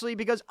seriously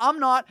because I'm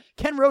not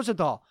Ken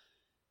Rosenthal.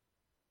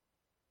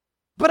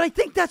 But I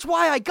think that's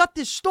why I got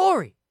this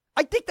story.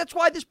 I think that's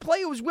why this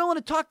player was willing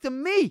to talk to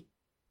me.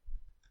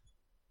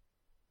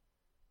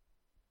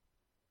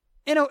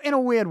 in a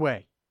weird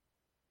way.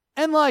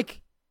 And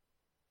like,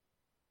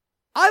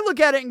 I look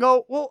at it and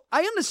go, well,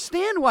 I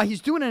understand why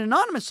he's doing it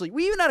anonymously.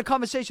 We even had a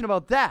conversation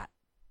about that,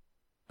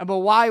 about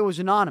why it was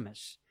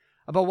anonymous,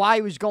 about why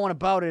he was going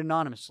about it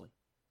anonymously.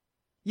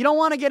 You don't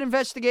want to get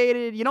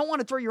investigated. You don't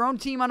want to throw your own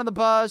team under the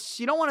bus.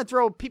 You don't want to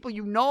throw people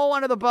you know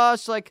under the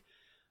bus. Like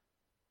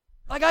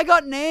I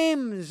got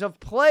names of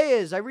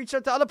players. I reached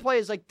out to other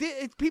players. Like,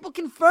 people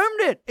confirmed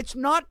it. It's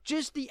not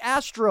just the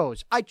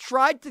Astros. I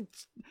tried to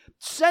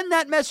send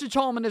that message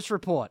home in this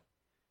report.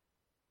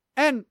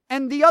 And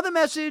the other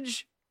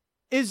message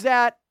is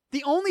that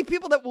the only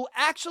people that will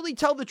actually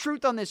tell the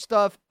truth on this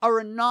stuff are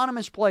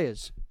anonymous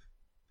players.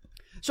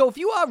 So if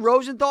you are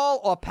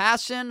Rosenthal or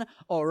Passan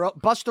or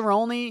Buster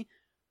Olney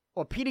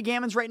or Peter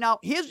Gammons right now,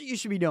 here's what you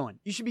should be doing.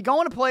 You should be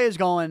going to players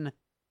going,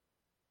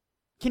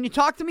 can you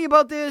talk to me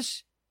about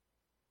this?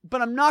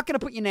 But I'm not going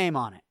to put your name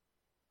on it.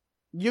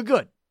 You're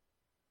good.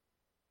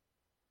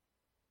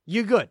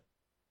 You're good.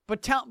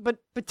 But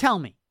tell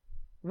me,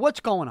 what's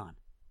going on?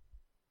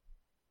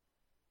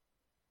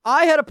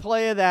 I had a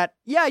player that,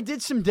 I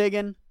did some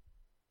digging.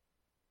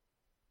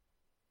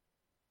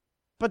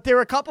 But there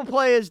were a couple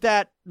players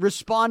that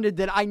responded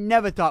that I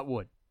never thought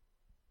would.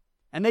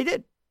 And they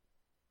did.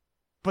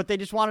 But they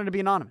just wanted to be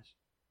anonymous.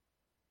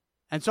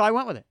 And so I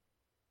went with it.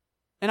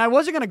 And I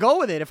wasn't going to go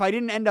with it if I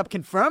didn't end up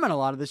confirming a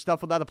lot of this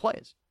stuff with other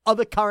players.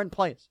 Other current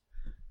players.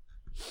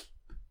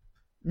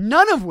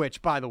 None of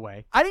which, by the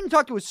way, I didn't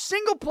talk to a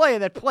single player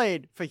that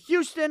played for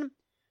Houston,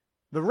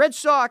 the Red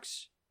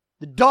Sox,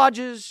 the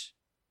Dodgers,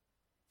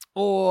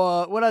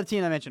 or what other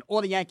team I mentioned,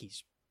 or the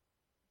Yankees.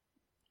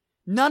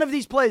 None of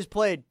these players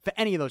played for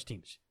any of those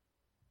teams.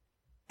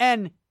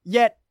 And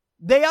yet,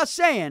 they are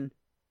saying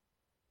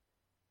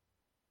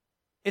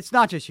it's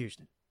not just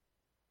Houston.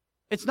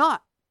 It's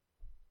not.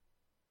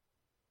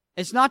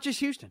 It's not just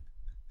Houston.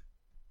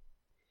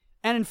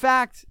 And in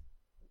fact,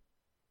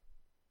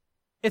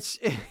 it's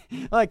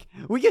like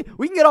we can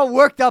get all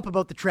worked up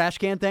about the trash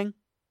can thing,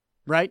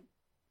 right?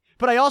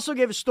 But I also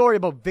gave a story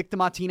about Victor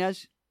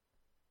Martinez.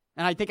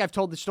 And I think I've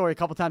told this story a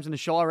couple times in the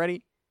show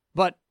already.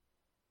 But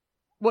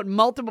what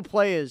multiple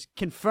players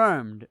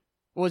confirmed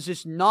was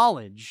this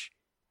knowledge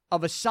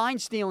of a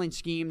sign-stealing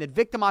scheme that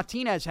Victor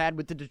Martinez had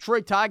with the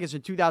Detroit Tigers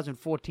in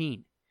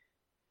 2014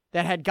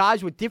 that had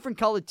guys with different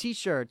colored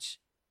T-shirts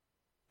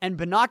and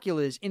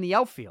binoculars in the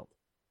outfield,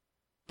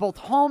 both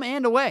home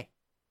and away.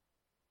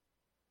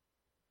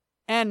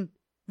 And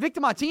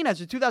Victor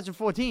Martinez in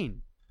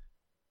 2014,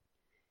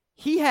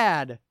 he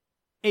had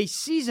a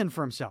season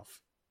for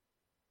himself.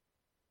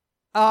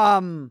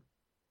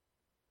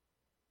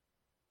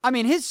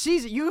 His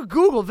season, you could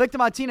Google Victor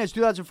Martinez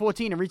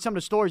 2014 and read some of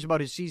the stories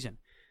about his season.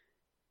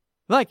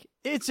 Like,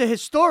 it's a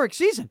historic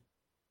season.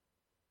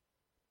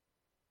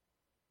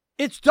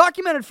 It's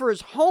documented for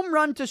his home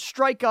run to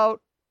strikeout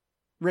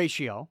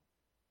ratio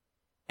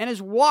and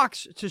his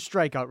walks to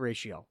strikeout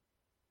ratio.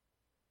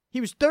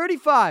 He was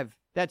 35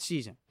 that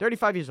season,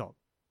 35 years old.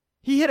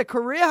 He hit a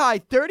career high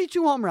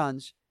 32 home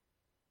runs.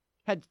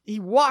 He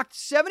walked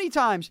 70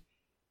 times.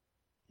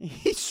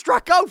 He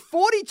struck out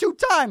 42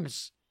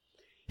 times.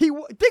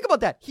 Think about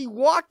that. He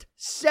walked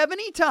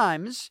 70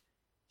 times,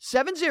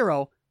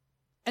 7-0,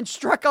 and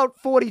struck out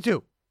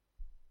 42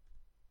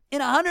 in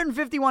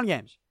 151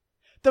 games.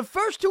 The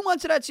first 2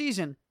 months of that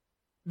season,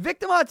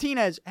 Victor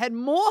Martinez had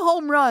more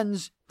home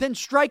runs than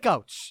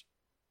strikeouts.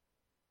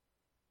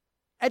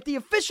 At the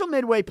official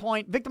midway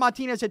point, Victor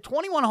Martinez had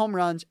 21 home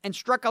runs and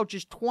struck out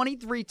just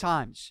 23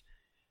 times.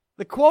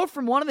 The quote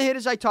from one of the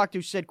hitters I talked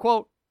to said,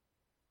 quote,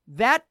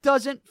 "That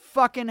doesn't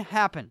fucking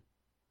happen.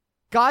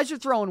 Guys are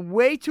throwing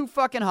way too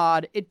fucking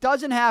hard. It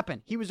doesn't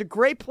happen. He was a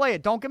great player,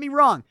 don't get me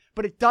wrong,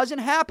 but it doesn't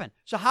happen.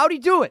 So how'd he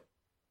do it?"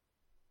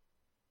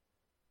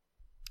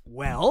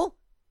 Well,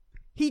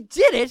 he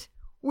did it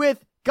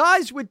with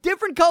guys with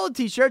different colored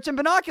T-shirts and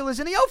binoculars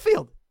in the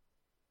outfield.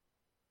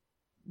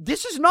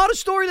 This is not a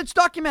story that's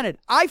documented.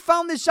 I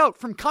found this out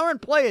from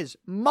current players.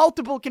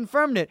 Multiple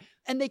confirmed it.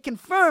 And they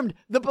confirmed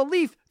the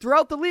belief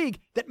throughout the league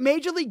that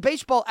Major League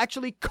Baseball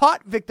actually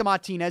caught Victor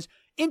Martinez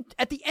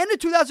at the end of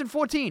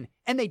 2014.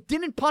 And they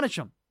didn't punish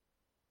him.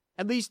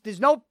 At least there's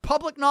no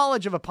public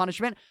knowledge of a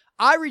punishment.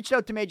 I reached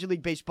out to Major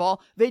League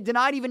Baseball. They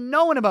denied even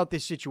knowing about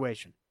this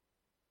situation.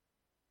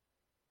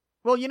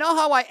 Well, you know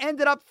how I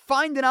ended up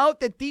finding out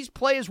that these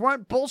players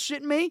weren't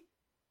bullshitting me?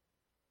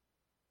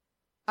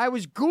 I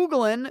was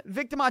Googling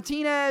Victor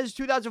Martinez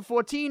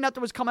 2014,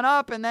 nothing was coming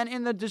up, and then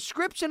in the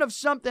description of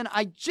something,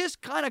 I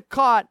just kind of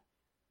caught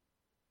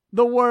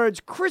the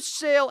words, Chris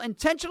Sale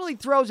intentionally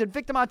throws at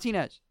Victor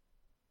Martinez.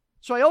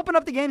 So I opened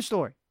up the game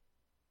story.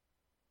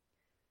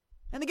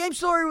 And the game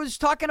story was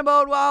talking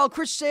about, well,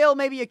 Chris Sale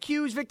maybe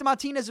accused Victor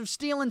Martinez of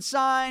stealing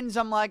signs.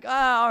 I'm like,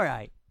 all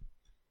right.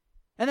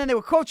 And then they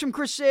were quotes from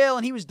Chris Sale,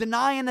 and he was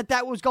denying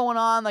that was going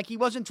on, like he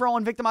wasn't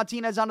throwing Victor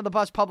Martinez under the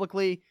bus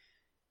publicly.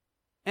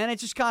 And it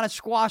just kind of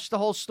squashed the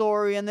whole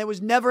story, and there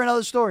was never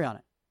another story on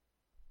it.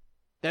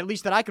 At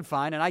least that I could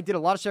find, and I did a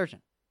lot of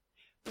searching.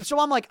 So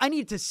I'm like, I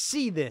need to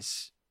see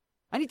this.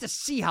 I need to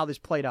see how this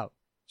played out.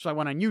 So I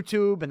went on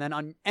YouTube, and then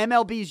on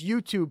MLB's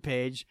YouTube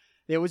page,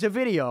 there was a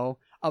video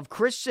of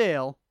Chris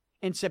Sale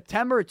in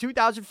September of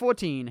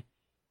 2014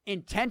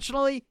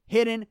 intentionally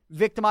hitting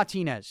Victor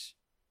Martinez.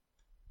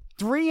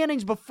 3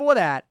 innings before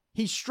that,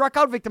 he struck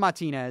out Victor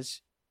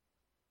Martinez.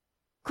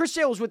 Chris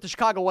Sale was with the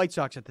Chicago White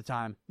Sox at the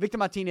time. Victor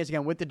Martinez,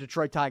 again, with the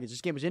Detroit Tigers. This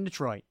game was in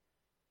Detroit.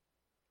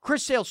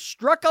 Chris Sale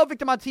struck out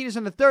Victor Martinez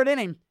in the 3rd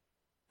inning,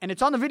 and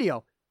it's on the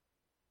video.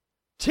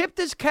 Tipped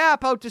his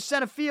cap out to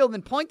center field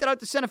and pointed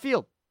out to center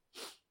field.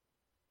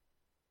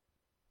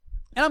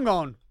 And I'm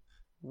going,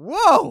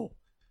 whoa.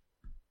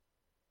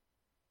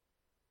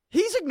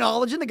 He's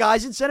acknowledging the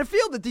guys in center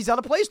field that these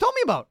other players told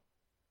me about.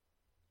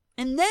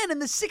 And then in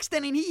the 6th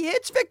inning, he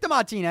hits Victor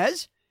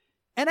Martinez.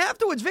 And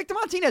afterwards, Victor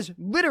Martinez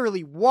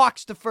literally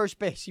walks to first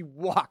base. He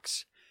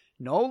walks.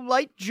 No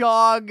light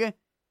jog.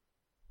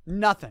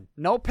 Nothing.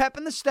 No pep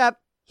in the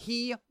step.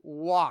 He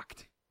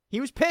walked.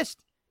 He was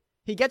pissed.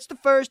 He gets to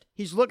first.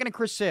 He's looking at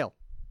Chris Sale.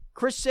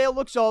 Chris Sale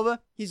looks over.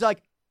 He's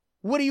like,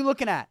 what are you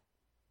looking at?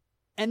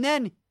 And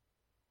then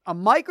a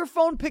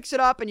microphone picks it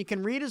up and you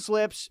can read his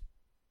lips.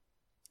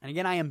 And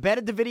again, I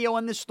embedded the video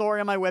in this story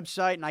on my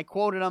website and I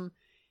quoted him.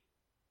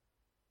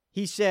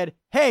 He said,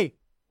 hey,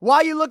 why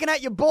are you looking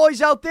at your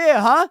boys out there,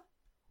 huh?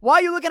 Why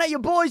are you looking at your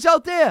boys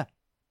out there?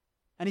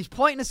 And he's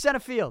pointing to center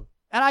field.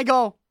 And I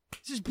go,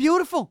 this is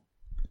beautiful.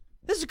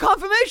 This is a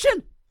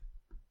confirmation.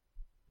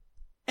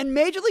 And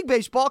Major League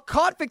Baseball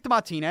caught Victor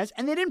Martinez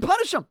and they didn't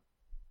punish him.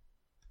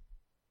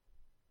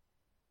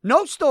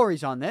 No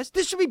stories on this.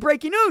 This should be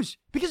breaking news.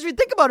 Because if you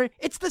think about it,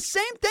 it's the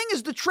same thing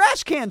as the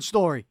trash can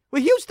story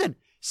with Houston.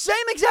 Same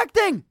exact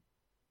thing.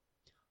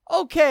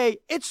 Okay,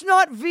 it's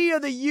not via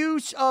the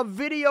use of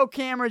video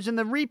cameras in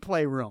the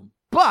replay room,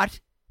 but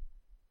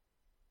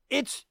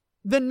it's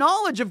the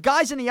knowledge of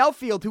guys in the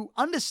outfield who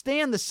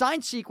understand the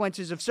sign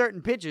sequences of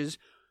certain pitches,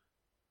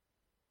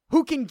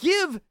 who can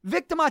give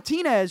Victor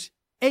Martinez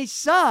a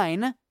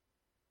sign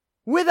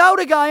without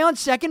a guy on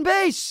second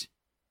base.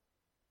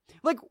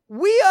 Like,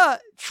 we are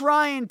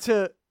trying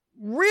to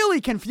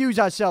really confuse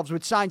ourselves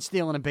with sign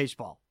stealing in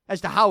baseball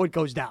as to how it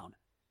goes down.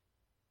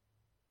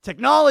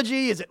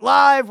 Technology, is it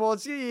live? Well,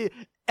 at the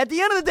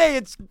end of the day,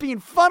 it's being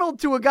funneled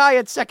to a guy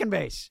at second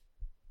base.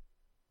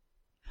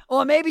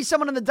 Or maybe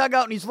someone in the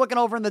dugout and he's looking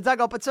over in the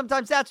dugout, but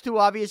sometimes that's too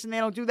obvious and they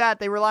don't do that.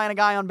 They rely on a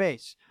guy on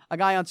base, a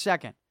guy on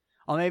second.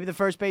 Or maybe the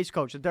first base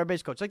coach, the third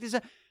base coach. Like, there's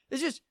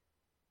just,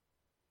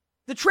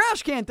 the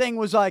trash can thing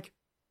was like,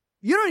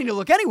 you don't need to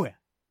look anywhere.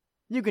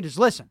 You can just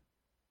listen.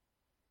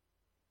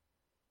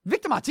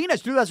 Victor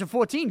Martinez,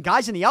 2014,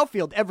 guys in the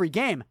outfield every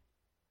game.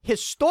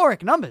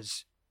 Historic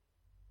numbers.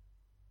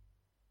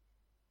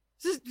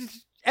 He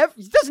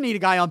doesn't need a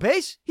guy on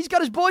base. He's got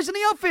his boys in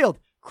the outfield.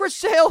 Chris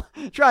Sale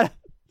tried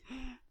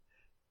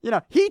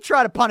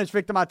to punish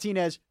Victor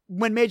Martinez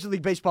when Major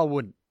League Baseball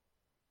wouldn't.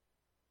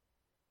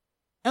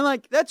 And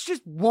like, that's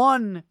just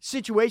one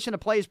situation the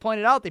players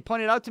pointed out. They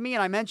pointed out to me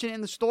and I mentioned it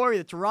in the story,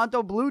 the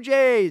Toronto Blue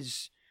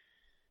Jays.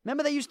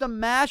 Remember they used to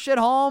mash at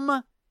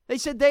home? They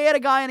said they had a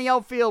guy in the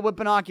outfield with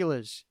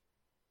binoculars.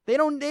 They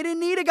didn't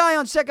need a guy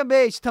on second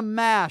base to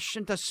mash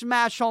and to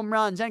smash home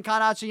runs.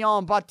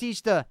 Encarnacion,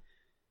 Bautista,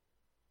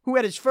 who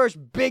had his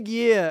first big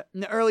year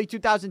in the early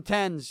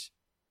 2010s.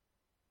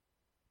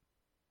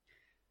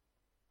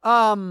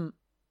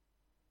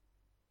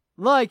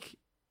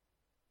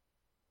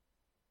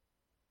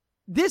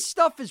 This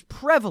stuff is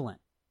prevalent.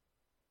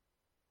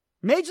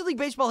 Major League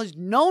Baseball has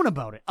known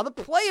about it. Other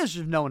players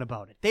have known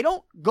about it. They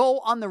don't go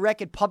on the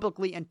record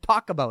publicly and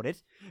talk about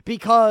it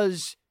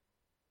because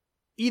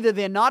either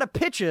they're not a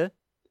pitcher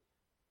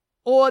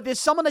or there's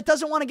someone that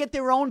doesn't want to get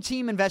their own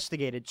team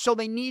investigated, so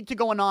they need to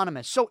go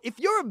anonymous. So if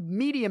you're a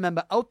media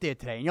member out there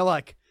today and you're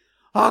like,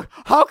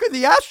 how could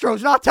the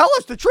Astros not tell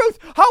us the truth?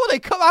 How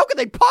could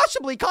they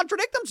possibly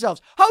contradict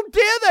themselves? How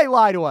dare they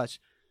lie to us?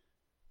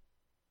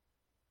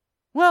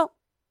 Well,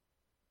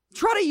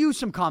 try to use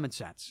some common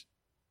sense.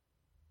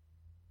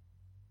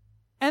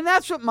 And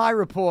that's what my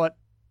report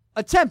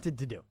attempted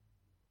to do.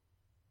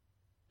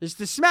 Is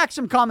to smack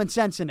some common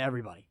sense into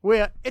everybody.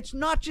 Where it's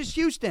not just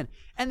Houston.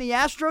 And the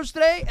Astros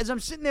today, as I'm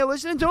sitting there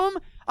listening to them,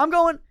 I'm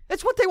going,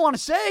 it's what they want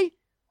to say.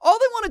 All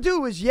they want to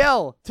do is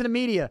yell to the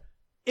media,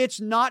 it's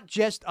not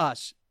just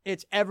us.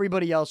 It's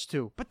everybody else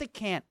too. But they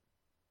can't.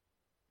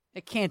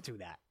 They can't do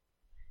that.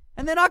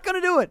 And they're not going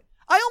to do it.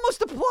 I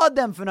almost applaud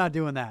them for not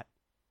doing that.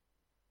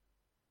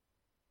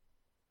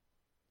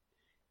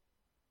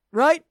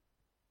 Right?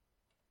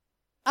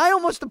 I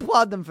almost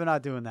applaud them for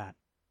not doing that.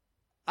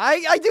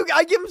 I do.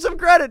 I give them some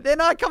credit. They're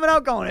not coming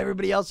out going,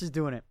 everybody else is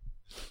doing it.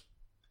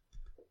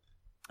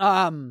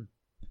 But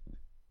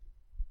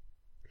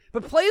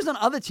players on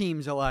other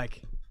teams are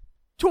like,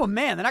 to a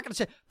man, they're not going to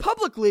say,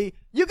 publicly,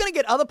 you're going to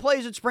get other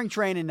players at spring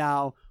training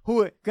now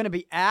who are going to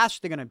be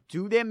asked, they're going to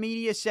do their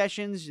media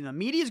sessions, and the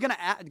media's going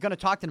to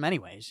talk to them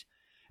anyways.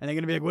 And they're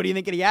going to be like, what do you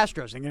think of the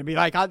Astros? They're going to be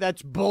like,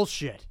 that's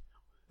bullshit.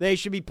 They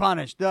should be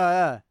punished.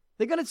 They're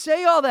going to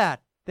say all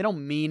that. They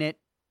don't mean it.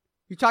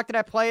 You talk to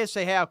that player,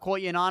 say, hey, I'll call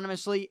you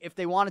anonymously. If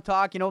they want to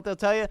talk, you know what they'll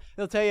tell you?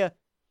 They'll tell you,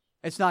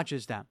 it's not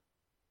just them.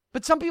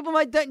 But some people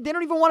they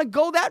don't even want to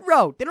go that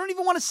route. They don't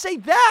even want to say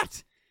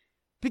that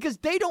because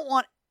they don't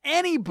want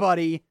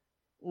anybody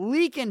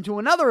leaking to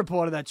another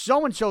reporter that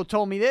so-and-so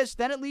told me this.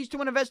 Then it leads to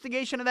an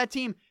investigation of that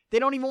team. They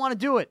don't even want to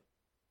do it.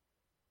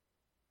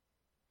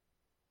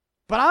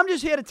 But I'm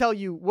just here to tell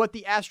you what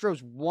the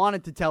Astros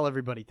wanted to tell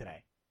everybody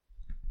today.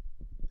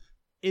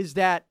 Is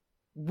that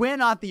we're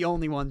not the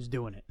only ones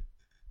doing it.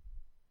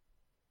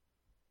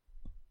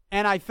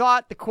 And I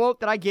thought the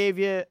quote that I gave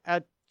you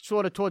at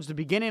sort of towards the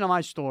beginning of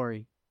my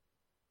story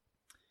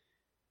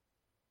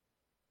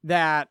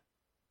that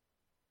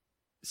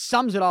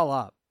sums it all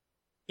up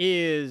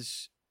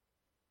is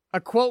a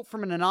quote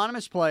from an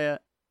anonymous player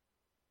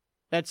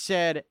that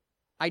said,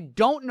 I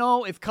don't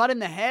know if cutting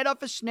the head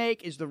off a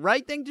snake is the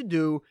right thing to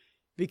do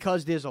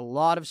because there's a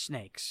lot of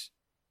snakes.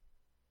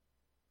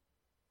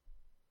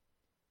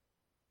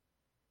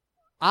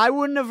 I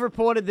wouldn't have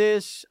reported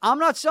this. I'm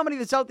not somebody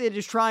that's out there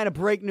just trying to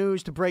break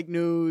news to break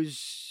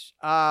news.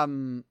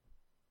 I'm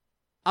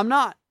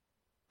not.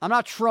 I'm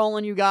not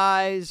trolling you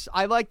guys.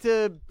 I like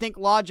to think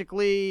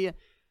logically.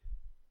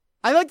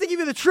 I like to give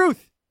you the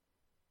truth.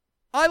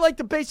 I like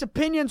to base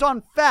opinions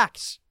on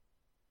facts.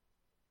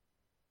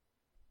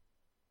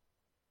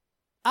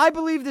 I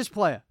believe this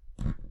player.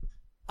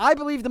 I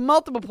believe the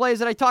multiple players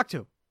that I talked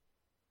to.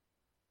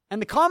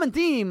 And the common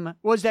theme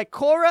was that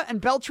Cora and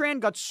Beltran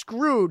got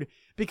screwed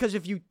because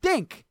if you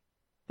think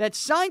that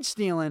sign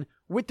stealing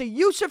with the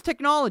use of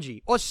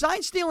technology or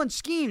sign stealing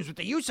schemes with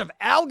the use of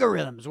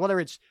algorithms, whether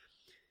it's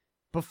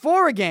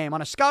before a game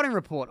on a scouting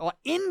report or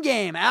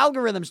in-game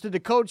algorithms to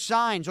decode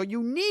signs or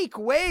unique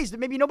ways that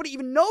maybe nobody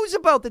even knows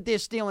about that they're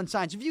stealing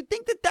signs. If you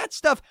think that that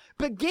stuff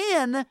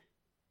began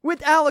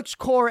with Alex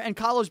Cora and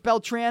Carlos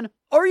Beltran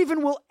or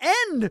even will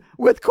end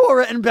with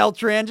Cora and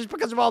Beltran just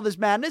because of all this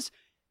madness,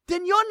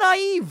 then you're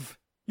naive.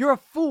 You're a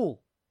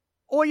fool.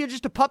 Or you're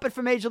just a puppet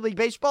for Major League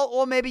Baseball,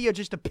 or maybe you're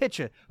just a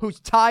pitcher who's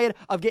tired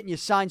of getting your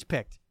signs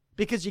picked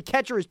because your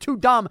catcher is too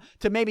dumb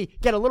to maybe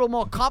get a little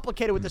more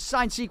complicated with the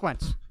sign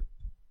sequence.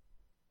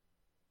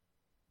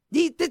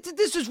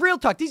 This is real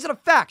talk. These are the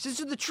facts.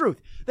 This is the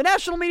truth. The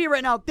national media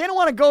right now, they don't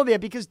want to go there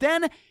because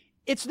then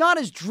it's not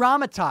as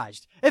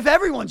dramatized. If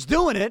everyone's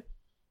doing it,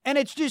 and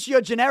it's just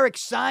your generic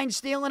sign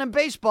stealing in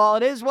baseball,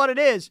 it is what it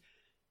is.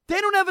 They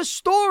don't have a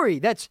story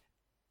that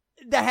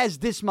has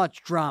this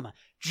much drama.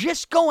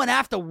 Just going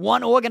after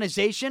one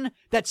organization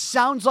that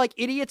sounds like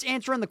idiots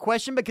answering the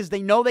question because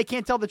they know they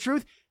can't tell the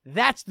truth,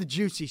 that's the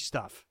juicy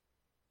stuff.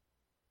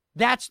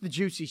 That's the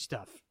juicy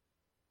stuff.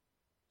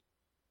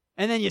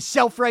 And then your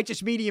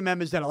self-righteous media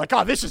members that are like,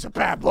 oh, this is a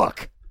bad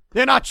look.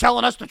 They're not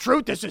telling us the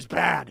truth. This is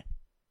bad.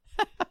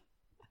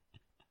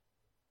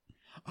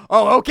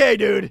 Oh, okay,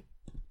 dude.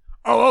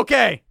 Oh,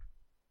 okay.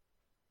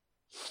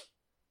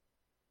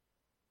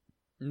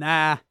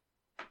 Nah.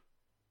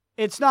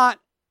 It's not.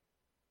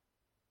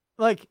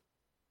 Like,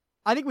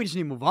 I think we just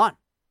need to move on.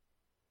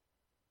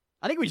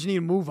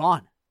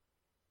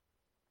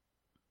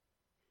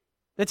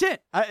 That's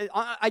it.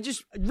 I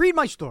just read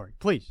my story,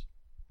 please.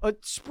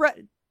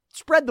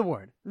 Spread the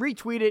word.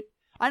 Retweet it.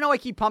 I know I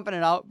keep pumping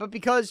it out, but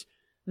because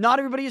not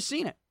everybody has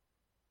seen it.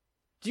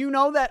 Do you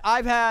know that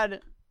I've had... I'm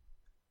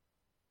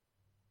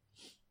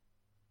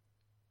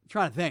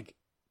trying to think.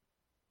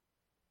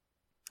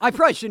 I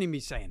probably shouldn't even be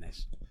saying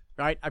this,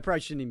 right?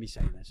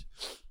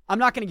 I'm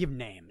not going to give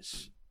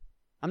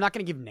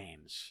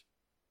names.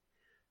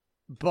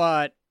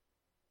 But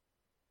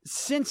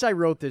since I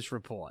wrote this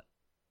report,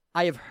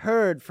 I have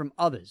heard from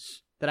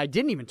others that I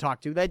didn't even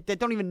talk to that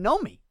don't even know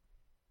me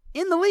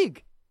in the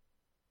league.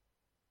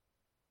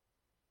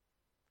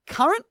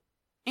 Current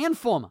and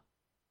former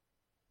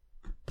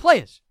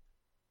players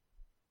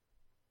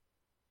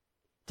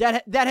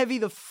that have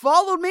either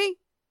followed me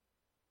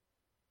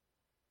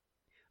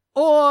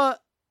or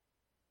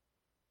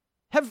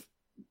have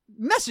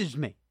messaged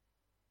me.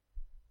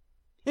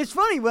 It's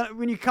funny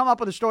when you come up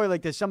with a story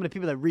like this, some of the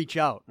people that reach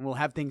out and will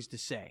have things to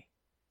say.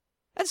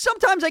 And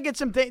sometimes I get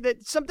some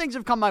things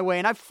have come my way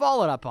and I've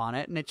followed up on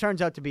it and it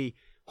turns out to be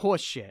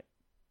horse shit.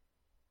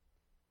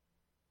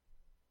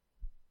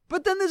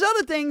 But then there's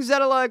other things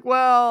that are like,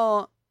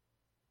 well,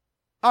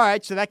 all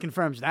right, so that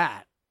confirms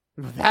that.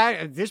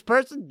 This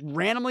person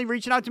randomly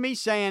reaching out to me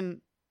saying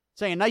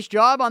nice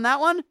job on that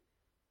one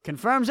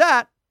confirms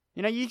that.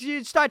 You know,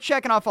 you start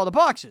checking off all the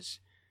boxes.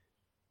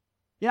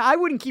 You know, I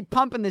wouldn't keep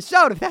pumping this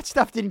out if that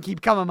stuff didn't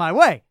keep coming my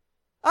way.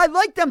 I'd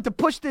like them to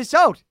push this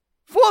out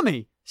for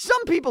me.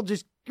 Some people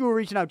who are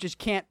reaching out just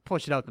can't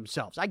push it out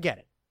themselves. I get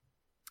it.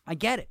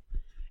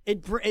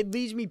 It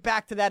leads me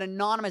back to that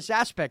anonymous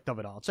aspect of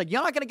it all. It's like,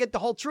 you're not going to get the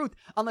whole truth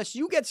unless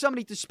you get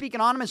somebody to speak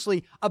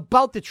anonymously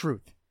about the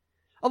truth.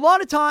 A lot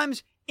of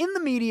times in the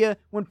media,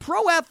 when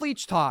pro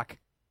athletes talk,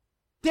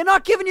 they're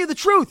not giving you the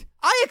truth.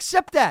 I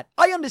accept that.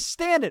 I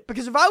understand it.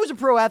 Because if I was a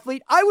pro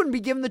athlete, I wouldn't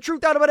be giving the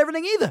truth out about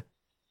everything either.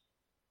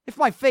 If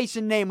my face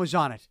and name was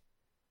on it.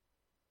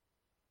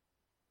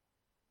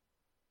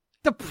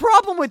 The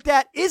problem with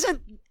that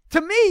isn't,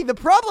 to me, the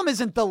problem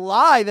isn't the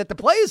lie that the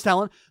play is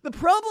telling. The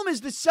problem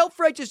is the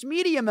self-righteous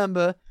media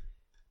member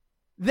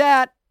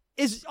that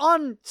is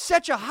on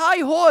such a high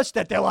horse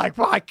that they're like,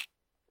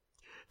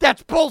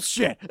 that's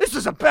bullshit. This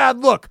is a bad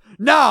look.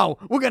 Now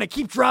we're going to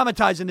keep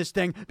dramatizing this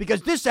thing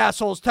because this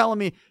asshole's telling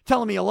me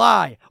a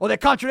lie, or they're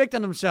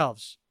contradicting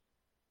themselves.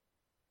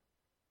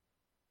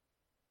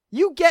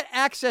 You get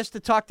access to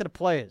talk to the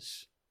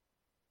players.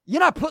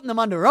 You're not putting them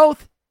under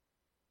oath.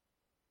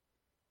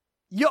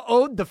 You're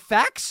owed the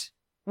facts?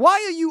 Why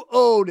are you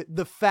owed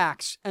the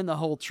facts and the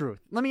whole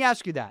truth? Let me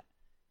ask you that.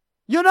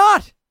 You're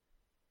not.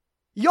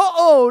 You're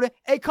owed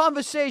a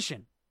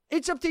conversation.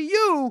 It's up to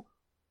you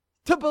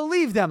to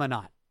believe them or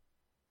not.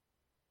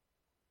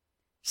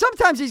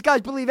 Sometimes these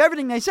guys believe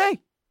everything they say.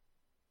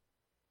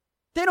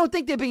 They don't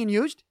think they're being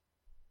used.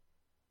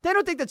 They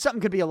don't think that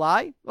something could be a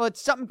lie, or that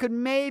something could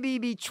maybe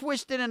be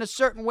twisted in a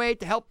certain way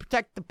to help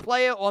protect the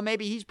player, or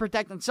maybe he's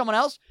protecting someone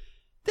else.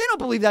 They don't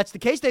believe that's the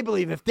case. They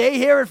believe if they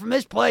hear it from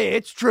this player,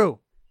 it's true.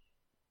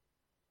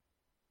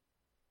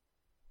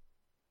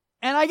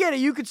 And I get it.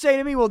 You could say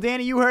to me, well,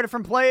 Danny, you heard it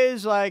from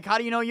players. Like, how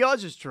do you know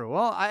yours is true?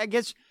 Well, I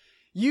guess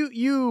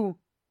you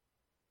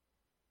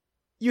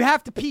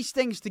have to piece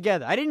things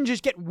together. I didn't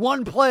just get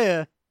one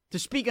player to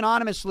speak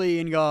anonymously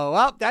and go,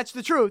 well, that's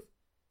the truth.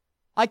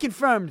 I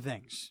confirmed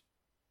things.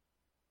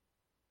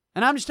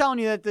 And I'm just telling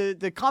you that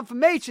the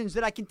confirmations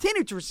that I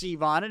continue to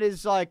receive on it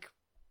is like,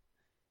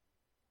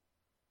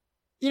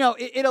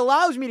 it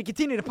allows me to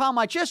continue to pound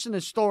my chest in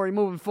this story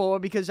moving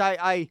forward because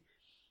I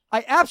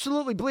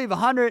absolutely believe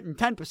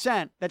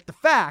 110% that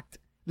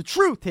the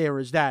truth here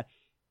is that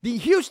the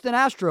Houston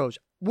Astros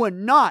were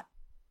not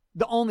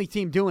the only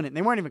team doing it. And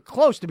they weren't even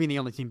close to being the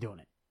only team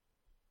doing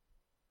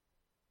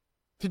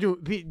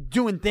it.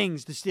 Doing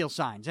things to steal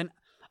signs. And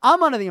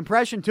I'm under the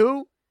impression,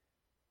 too,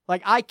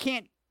 like I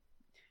can't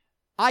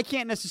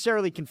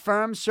necessarily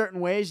confirm certain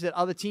ways that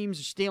other teams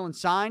are stealing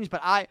signs,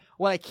 but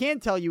what I can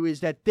tell you is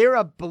that there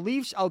are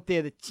beliefs out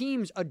there that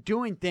teams are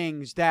doing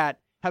things that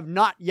have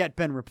not yet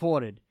been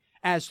reported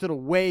as to the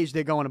ways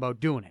they're going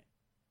about doing it,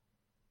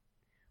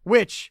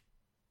 which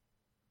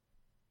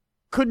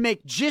could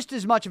make just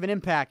as much of an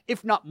impact,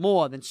 if not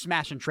more, than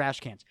smashing trash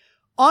cans.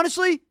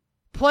 Honestly,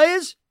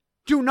 players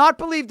do not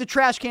believe the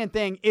trash can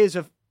thing is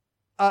an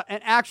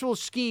actual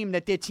scheme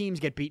that their teams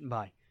get beaten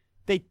by.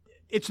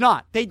 It's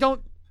not. They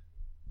don't.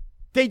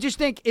 They just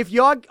think if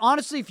you're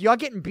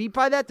getting beat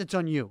by that, that's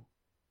on you.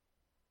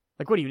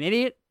 Like, what are you, an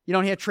idiot? You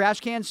don't hear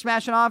trash cans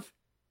smashing off,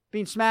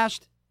 being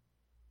smashed?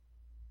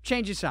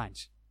 Change your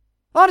signs.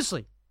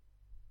 Honestly.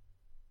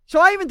 So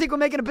I even think we're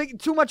making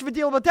too much of a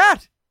deal about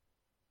that.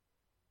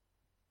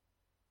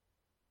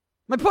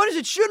 My point is,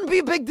 it shouldn't be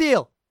a big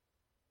deal.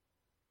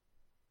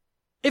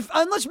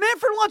 Unless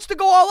Manfred wants to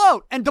go all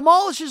out and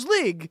demolish his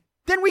league,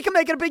 then we can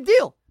make it a big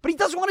deal. But he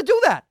doesn't want to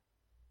do that.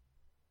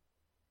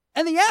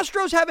 And the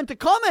Astros having to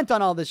comment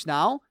on all this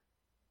now,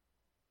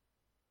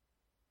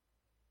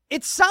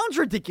 it sounds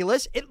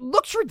ridiculous. It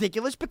looks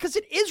ridiculous because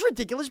it is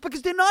ridiculous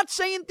because they're not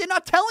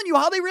telling you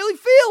how they really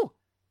feel.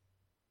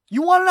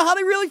 You want to know how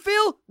they really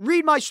feel?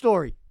 Read my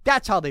story.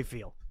 That's how they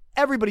feel.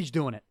 Everybody's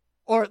doing it.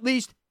 Or at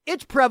least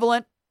it's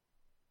prevalent.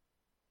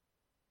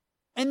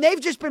 And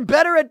they've just been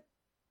better at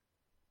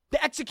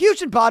the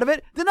execution part of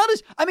it than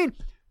others. I mean,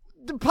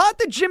 the part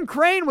that Jim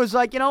Crane was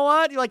like, you know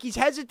what? Like, he's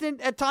hesitant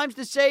at times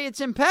to say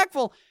it's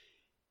impactful.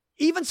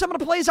 Even some of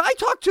the players I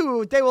talked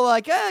to, they were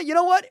like, you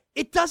know what?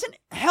 It doesn't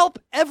help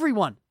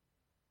everyone.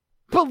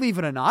 Believe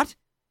it or not.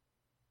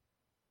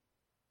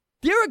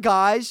 There are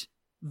guys,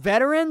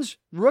 veterans,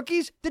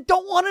 rookies, that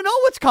don't want to know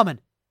what's coming.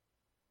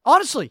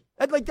 Honestly.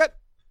 Like that.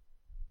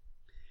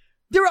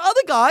 There are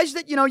other guys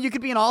that, you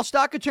could be an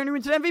all-star, could turn you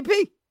into an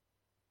MVP.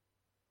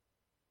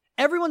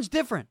 Everyone's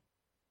different.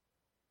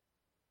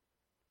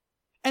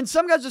 And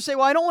some guys will say,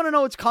 well, I don't want to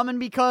know what's coming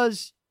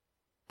because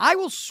I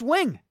will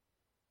swing.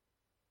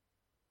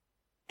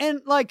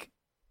 And, like,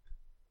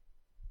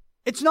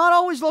 it's not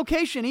always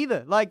location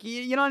either. Like,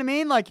 you know what I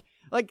mean?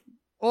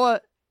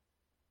 Or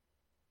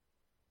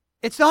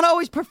it's not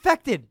always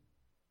perfected.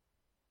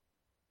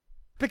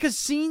 Because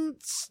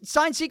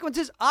sign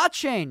sequences are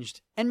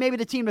changed, and maybe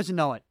the team doesn't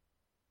know it.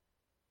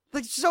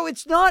 Like, so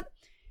it's not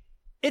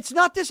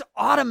this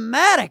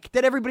automatic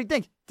that everybody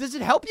thinks. Does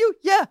it help you?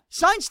 Yeah,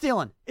 sign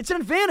stealing. It's an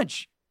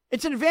advantage.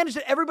 It's an advantage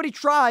that everybody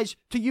tries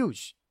to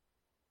use.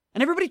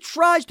 And everybody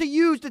tries to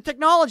use the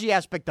technology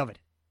aspect of it.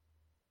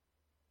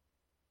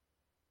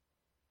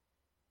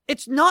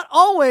 It's not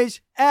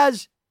always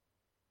as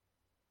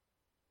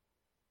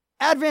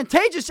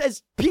advantageous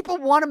as people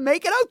want to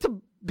make it out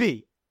to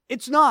be.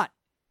 It's not.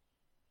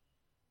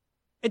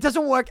 It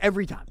doesn't work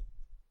every time.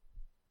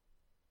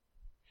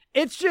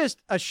 It's just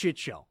a shit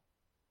show.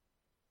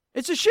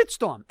 It's a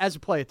shitstorm, as a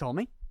player told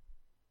me.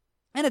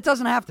 And it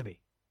doesn't have to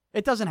be.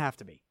 It doesn't have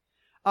to be.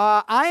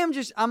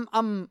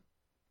 I'm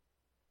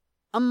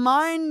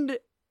mind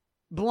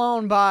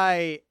blown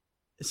by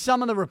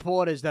some of the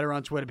reporters that are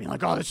on Twitter being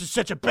like, oh, this is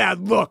such a bad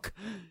look.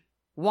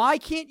 Why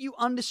can't you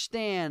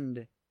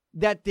understand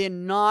that they're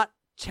not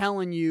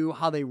telling you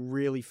how they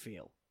really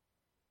feel?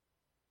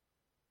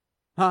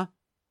 Huh?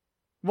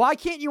 Why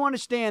can't you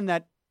understand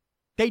that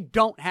they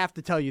don't have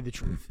to tell you the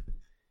truth?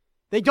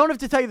 They don't have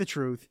to tell you the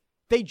truth.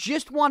 They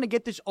just want to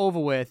get this over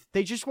with.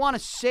 They just want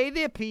to say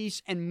their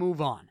piece and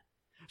move on.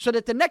 So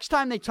that the next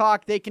time they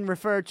talk, they can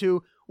refer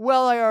to,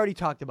 well, I already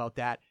talked about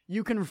that.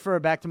 You can refer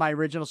back to my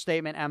original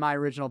statement and my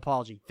original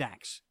apology.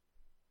 Thanks.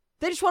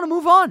 They just want to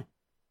move on.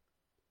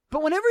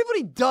 But when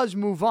everybody does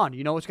move on,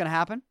 you know what's going to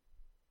happen?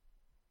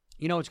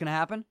 You know what's going to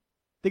happen?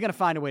 They're going to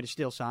find a way to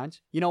steal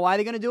signs. You know why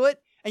they're going to do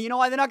it? And you know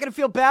why they're not going to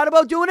feel bad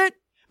about doing it?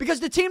 Because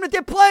the team that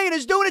they're playing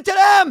is doing it to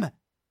them.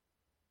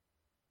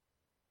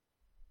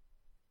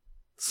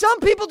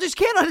 Some people just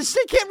can't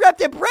understand, can't wrap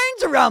their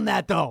brains around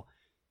that, though.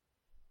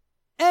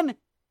 And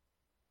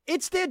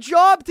it's their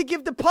job to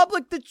give the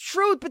public the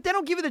truth, but they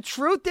don't give you the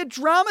truth. They're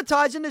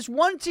dramatizing this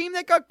one team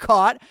that got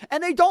caught,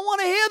 and they don't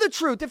want to hear the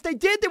truth. If they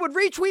did, they would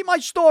retweet my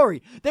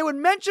story. They would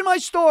mention my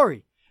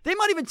story. They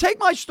might even take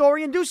my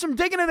story and do some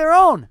digging of their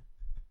own.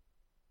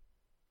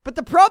 But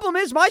the problem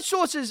is, my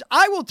sources,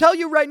 I will tell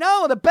you right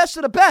now, are the best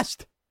of the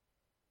best.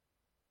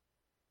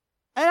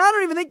 And I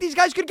don't even think these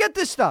guys could get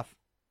this stuff.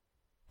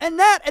 And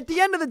that, at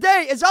the end of the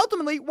day, is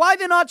ultimately why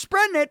they're not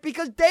spreading it,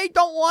 because they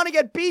don't want to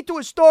get beat to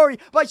a story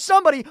by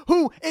somebody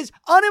who is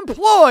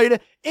unemployed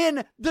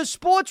in the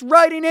sports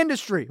writing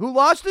industry, who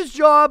lost his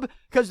job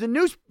because the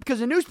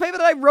newspaper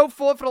that I wrote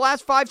for the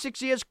last 5-6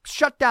 years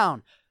shut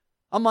down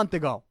a month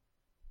ago.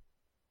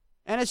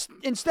 And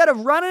instead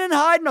of running and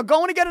hiding or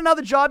going to get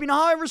another job, you know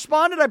how I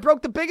responded? I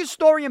broke the biggest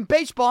story in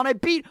baseball, and I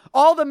beat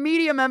all the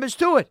media members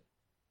to it.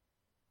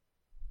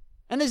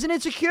 And there's an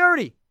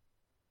insecurity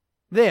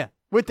there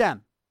with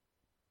them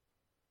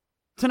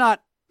to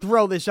not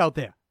throw this out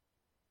there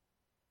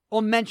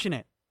or mention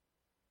it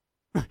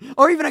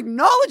or even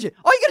acknowledge it.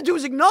 All you got to do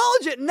is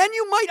acknowledge it, and then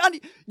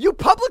you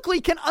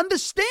publicly can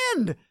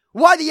understand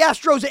why the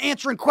Astros are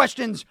answering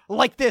questions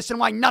like this and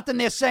why nothing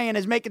they're saying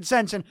is making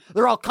sense and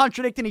they're all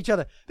contradicting each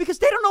other. Because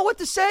they don't know what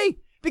to say.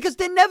 Because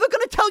they're never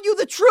going to tell you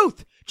the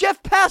truth.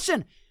 Jeff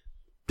Passan,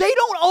 they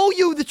don't owe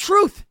you the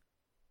truth.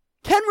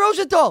 Ken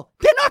Rosenthal,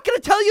 they're not going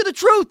to tell you the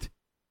truth.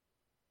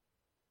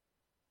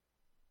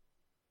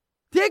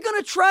 They're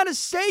going to try to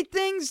say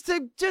things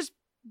to just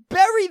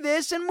bury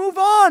this and move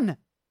on.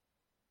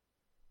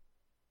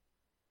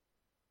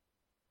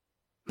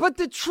 But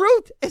the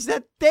truth is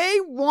that they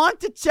want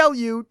to tell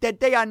you that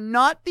they are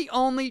not the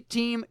only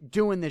team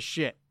doing this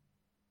shit.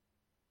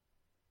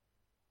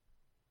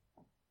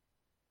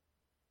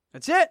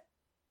 That's it.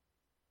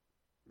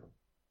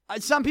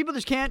 Some people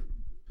just can't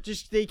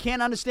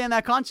understand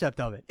that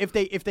concept of it. If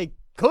they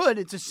could,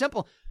 it's just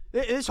simple.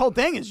 This whole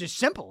thing is just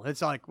simple.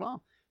 It's like,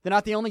 well, they're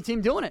not the only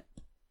team doing it.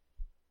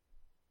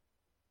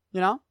 You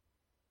know?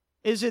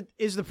 Is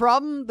the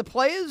problem the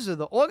players or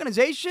the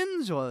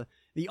organizations or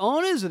the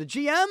owners or the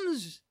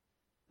GMs,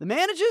 the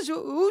managers?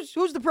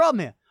 Who's the problem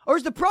here? Or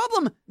is the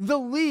problem the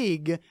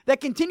league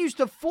that continues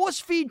to force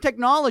feed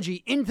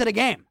technology into the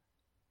game?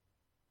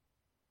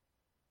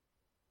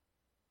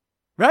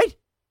 Right?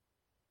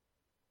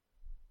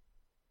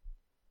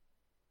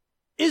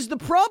 Is the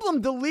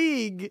problem the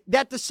league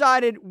that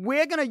decided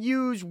we're going to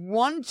use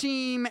one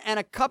team and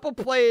a couple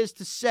players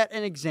to set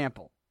an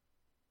example?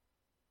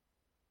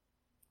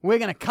 We're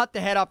going to cut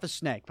the head off a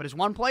snake. But as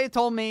one player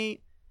told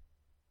me,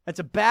 that's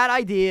a bad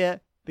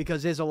idea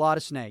because there's a lot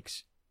of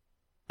snakes.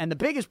 And the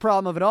biggest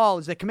problem of it all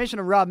is that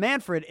Commissioner Rob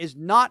Manfred is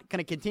not going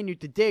to continue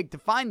to dig to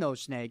find those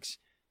snakes.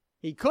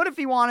 He could if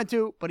he wanted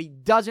to, but he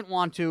doesn't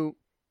want to.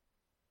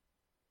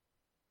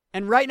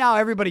 And right now,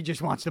 everybody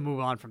just wants to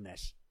move on from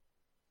this.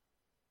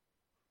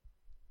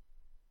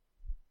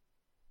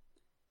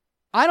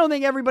 I don't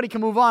think everybody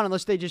can move on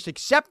unless they just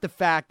accept the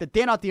fact that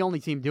they're not the only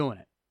team doing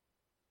it.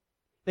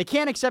 They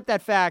can't accept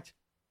that fact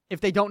if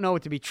they don't know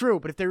it to be true,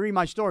 but if they read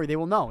my story, they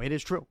will know it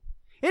is true.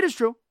 It is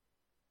true.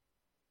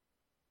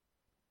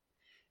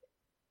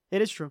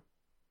 It is true.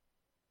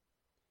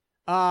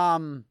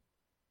 So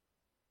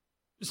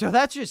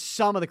that's just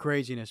some of the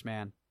craziness,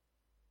 man.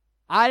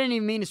 I didn't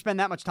even mean to spend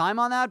that much time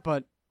on that,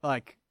 but,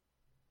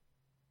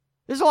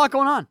 there's a lot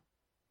going on.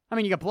 I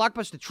mean, you got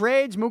blockbuster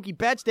trades, Mookie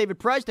Betts, David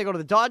Price, they go to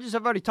the Dodgers.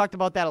 I've already talked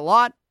about that a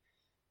lot.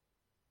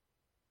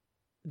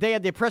 They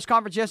had their press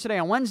conference yesterday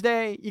on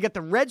Wednesday. You got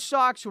the Red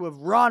Sox who have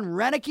Ron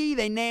Roenicke.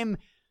 They named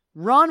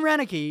Ron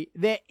Roenicke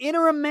their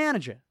interim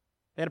manager.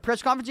 They had a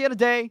press conference the other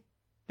day.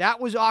 That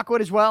was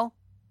awkward as well.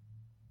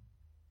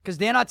 Because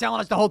they're not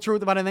telling us the whole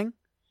truth about anything.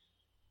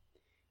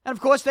 And of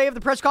course, they have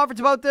the press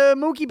conference about the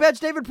Mookie Betts,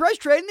 David Price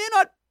trade, and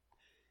they're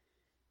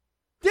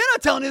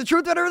not telling you the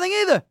truth about everything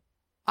either.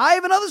 I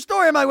have another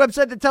story on my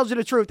website that tells you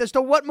the truth as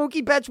to what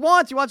Mookie Betts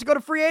wants. He wants to go to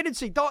free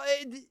agency.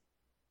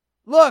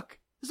 Look,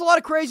 there's a lot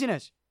of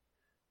craziness.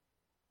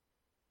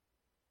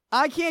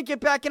 I can't get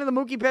back into the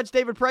Mookie Betts,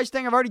 David Price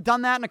thing. I've already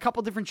done that in a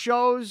couple different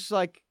shows.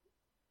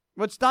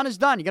 What's done is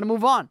done. You got to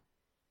move on.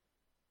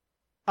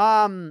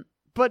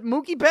 But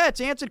Mookie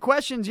Betts answered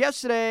questions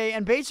yesterday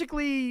and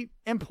basically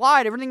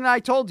implied everything that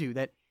I told you,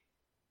 that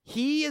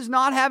he is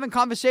not having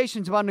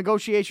conversations about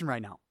negotiation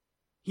right now.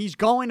 He's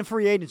going to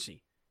free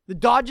agency. The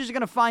Dodgers are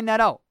going to find that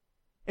out.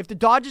 If the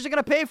Dodgers are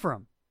going to pay for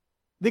him,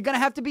 they're going to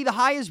have to be the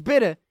highest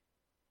bidder,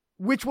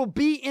 which will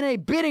be in a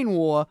bidding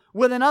war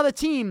with another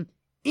team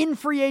in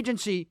free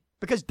agency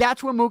Because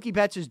that's where Mookie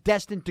Betts is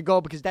destined to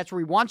go, because that's where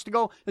he wants to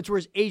go. That's where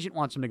his agent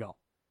wants him to go.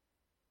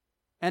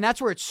 And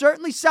that's where it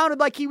certainly sounded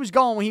like he was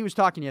going when he was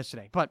talking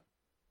yesterday. But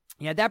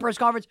he had that press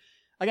conference.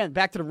 Again,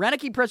 back to the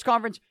Renicky press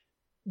conference.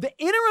 The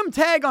interim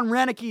tag on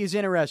Renicky is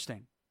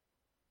interesting.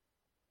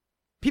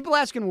 People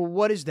asking, well,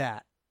 what is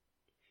that?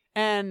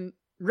 And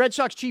Red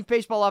Sox Chief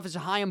Baseball Officer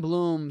Chaim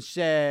Bloom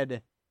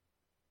said,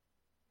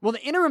 well,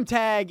 the interim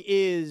tag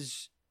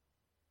is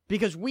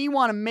because we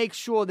want to make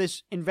sure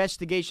this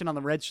investigation on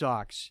the Red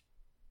Sox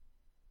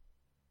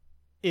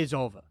is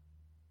over.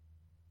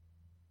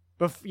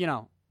 But,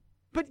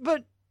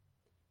 but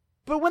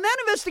when that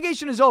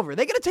investigation is over, are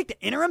they going to take the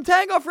interim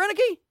tag off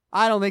Renicky?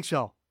 I don't think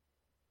so.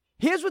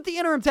 Here's what the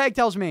interim tag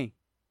tells me.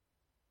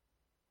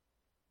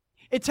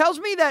 It tells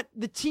me that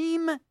the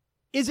team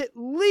is at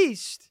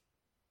least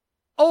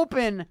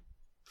open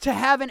to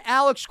having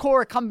Alex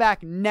Cora come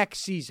back next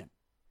season.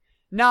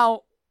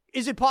 Now,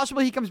 is it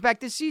possible he comes back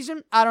this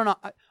season? I don't know.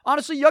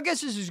 Honestly, your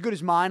guess is as good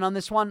as mine on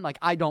this one.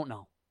 I don't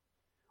know.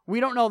 We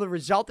don't know the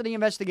result of the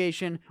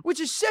investigation, which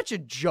is such a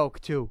joke,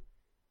 too.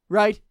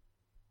 Right?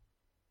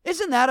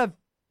 Isn't that an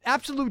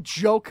absolute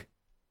joke?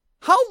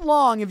 How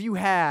long have you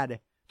had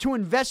to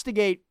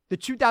investigate the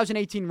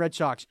 2018 Red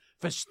Sox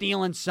for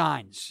stealing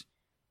signs?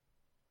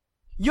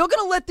 You're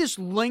going to let this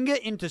linger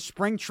into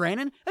spring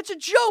training? That's a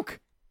joke.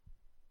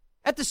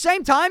 At the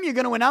same time, you're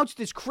going to announce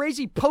this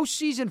crazy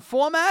postseason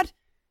format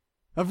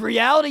of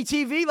reality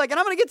TV? And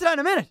I'm going to get to that in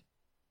a minute.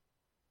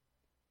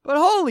 But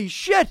holy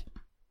shit.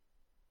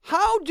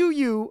 How do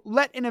you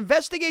let an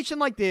investigation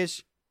like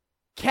this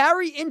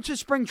carry into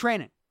spring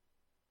training?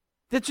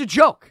 That's a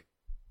joke.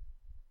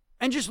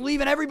 And just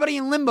leaving everybody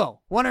in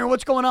limbo, wondering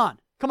what's going on.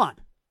 Come on.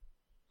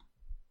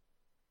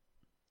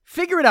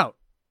 Figure it out.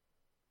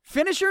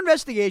 Finish your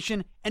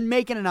investigation and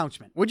make an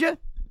announcement, would you?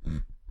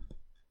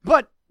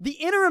 But the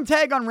interim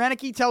tag on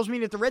Renicky tells me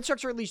that the Red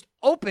Sox are at least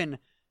open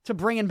to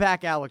bringing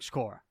back Alex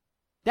Cora.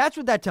 That's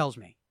what that tells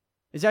me.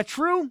 Is that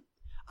true?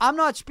 I'm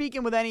not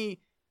speaking with any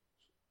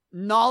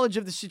knowledge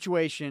of the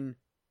situation.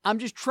 I'm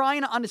just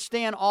trying to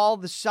understand all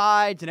the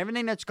sides and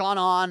everything that's gone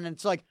on. And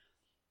it's like,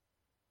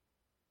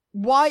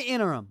 why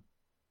interim?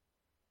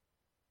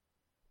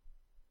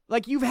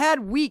 You've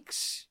had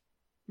weeks.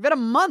 You've had a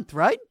month,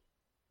 right?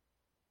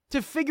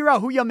 To figure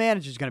out who your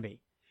manager is going to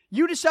be.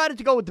 You decided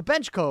to go with the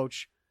bench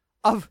coach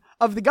of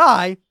the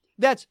guy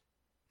that's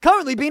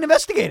currently being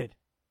investigated.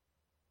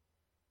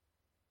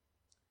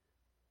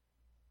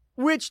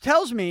 Which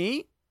tells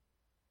me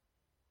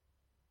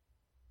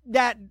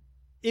that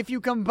if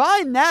you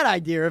combine that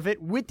idea of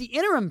it with the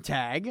interim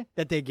tag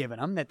that they're giving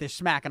him, that they're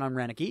smacking on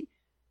Renicky,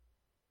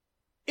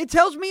 it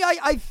tells me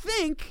I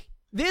think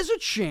there's a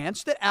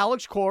chance that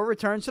Alex Cora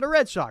returns to the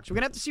Red Sox. We're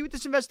going to have to see what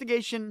this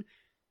investigation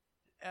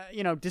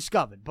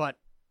discovered, but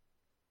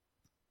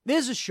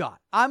there's a shot.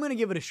 I'm going to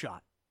give it a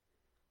shot.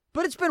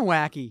 But it's been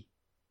wacky.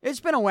 It's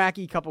been a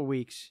wacky couple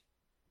weeks.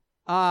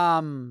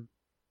 And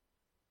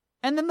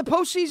then the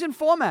postseason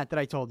format that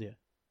I told you.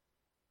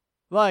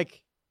 The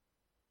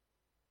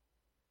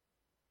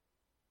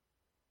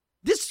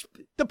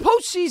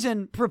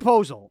postseason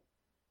proposal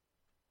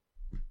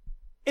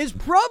is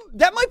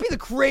that might be the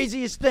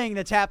craziest thing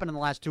that's happened in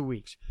the last 2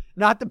 weeks.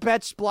 Not the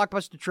Betts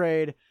blockbuster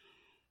trade,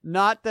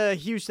 not the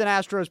Houston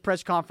Astros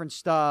press conference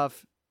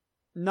stuff,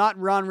 not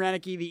Ron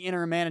Renicky, the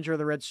interim manager of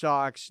the Red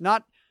Sox,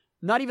 not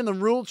even the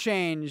rule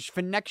change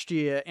for next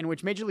year in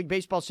which Major League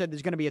Baseball said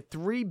there's going to be a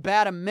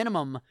 3-batter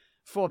minimum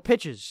for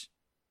pitches,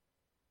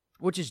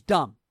 which is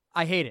dumb.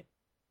 I hate it.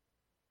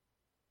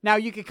 Now,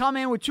 you could come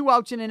in with 2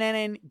 outs in an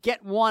inning,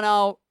 get 1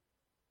 out,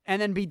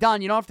 and then be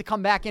done. You don't have to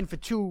come back in for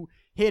 2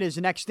 hitters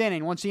the next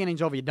inning. Once the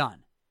inning's over, you're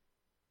done.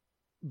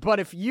 But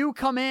if you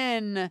come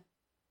in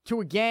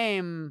to a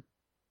game,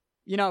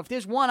 if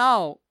there's 1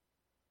 out,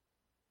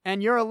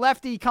 and you're a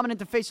lefty coming in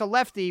to face a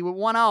lefty with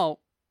 1 out,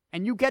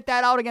 and you get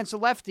that out against a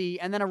lefty,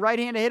 and then a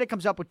right-handed hitter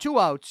comes up with 2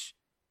 outs,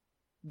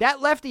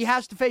 that lefty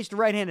has to face the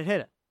right-handed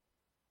hitter.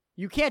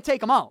 You can't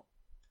take him out.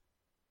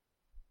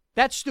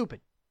 That's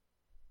stupid.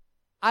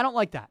 I don't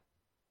like that.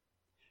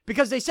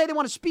 Because they say they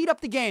want to speed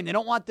up the game. They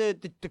don't want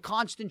the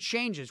constant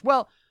changes.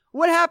 Well,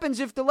 what happens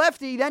if the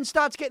lefty then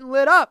starts getting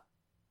lit up?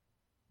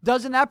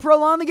 Doesn't that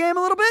prolong the game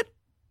a little bit?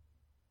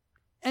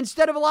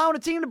 Instead of allowing a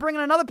team to bring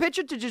in another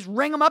pitcher to just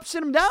ring him up,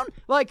 sit him down?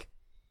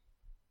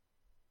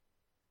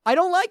 I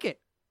don't like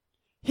it.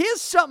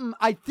 Here's something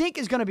I think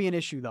is going to be an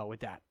issue, though, with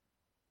that.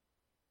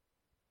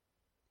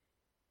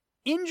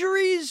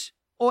 Injuries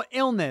or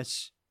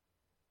illness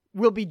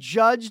will be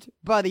judged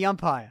by the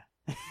umpire.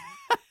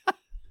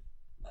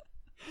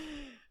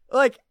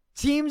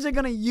 Teams are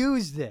going to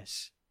use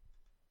this.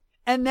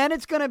 And then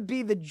it's going to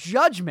be the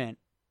judgment.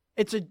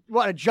 It's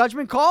a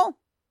judgment call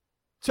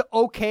to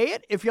okay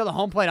it if you're the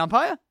home plate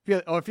umpire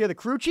or if you're the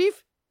crew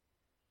chief.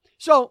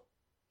 So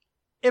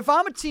if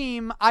I'm a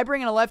team, I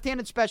bring in a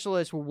left-handed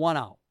specialist with 1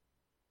 out.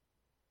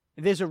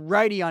 There's a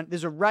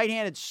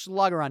right-handed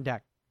slugger on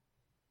deck.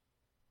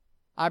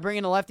 I bring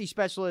in a lefty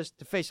specialist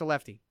to face a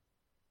lefty.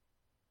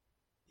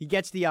 He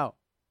gets the out.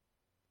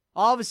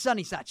 All of a sudden,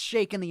 he starts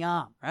shaking the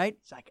arm, right?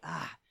 It's like,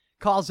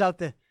 calls out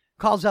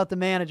the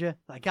manager,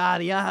 like,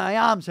 the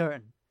arm's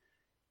hurting.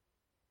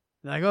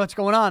 They're like, what's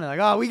going on? They're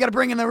like, we got to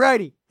bring in the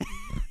righty.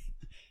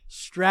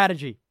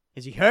 Strategy.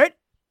 Is he hurt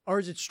or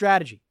is it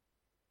strategy?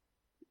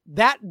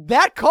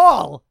 That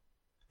call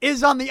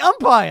is on the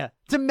umpire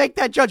to make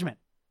that judgment.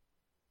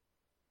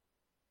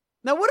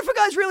 Now, what if a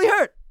guy's really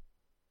hurt?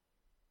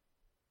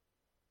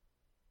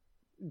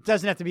 It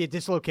doesn't have to be a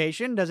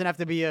dislocation. Doesn't have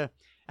to be a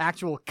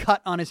actual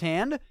cut on his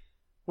hand.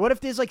 What if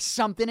there's like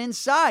something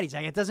inside? He's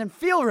like, it doesn't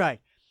feel right.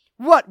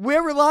 What?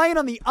 We're relying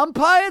on the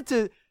umpire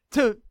to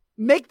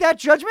make that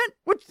judgment?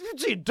 What's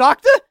he, a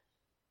doctor?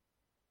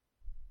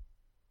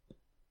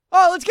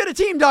 Oh, let's get a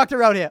team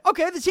doctor out here.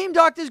 Okay, the team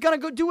doctor's going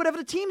to go do whatever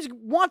the team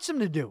wants him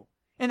to do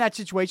in that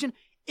situation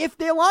if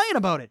they're lying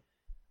about it.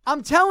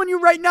 I'm telling you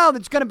right now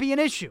that's going to be an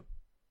issue.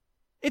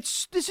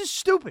 This is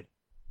stupid.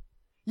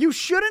 You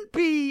shouldn't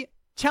be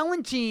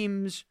telling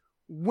teams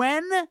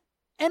when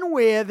and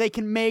where they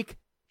can make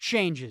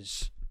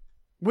changes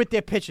with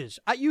their pitches.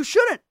 You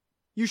shouldn't.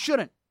 You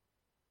shouldn't.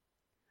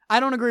 I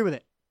don't agree with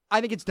it. I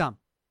think it's dumb.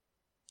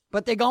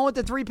 But they're going with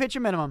the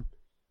 3-pitcher minimum.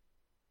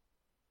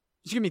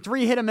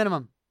 3-hitter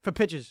minimum for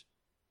pitches.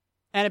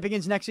 And it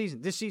begins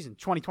this season,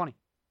 2020.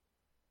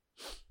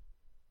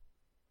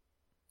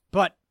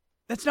 But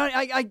that's not,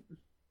 I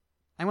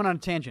went on a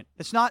tangent.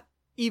 It's not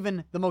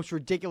even the most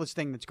ridiculous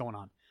thing that's going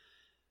on.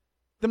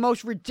 The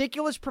most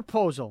ridiculous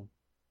proposal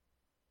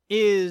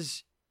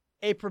is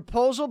a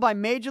proposal by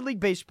Major League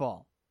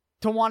Baseball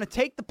to want to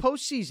take the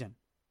postseason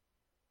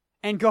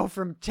and go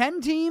from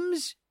 10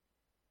 teams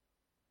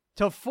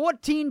to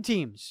 14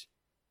 teams.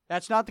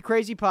 That's not the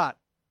crazy part.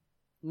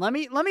 Let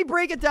me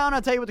break it down.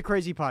 I'll tell you what the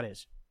crazy part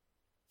is.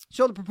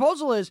 So the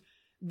proposal is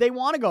they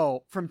want to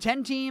go from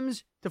 10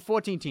 teams to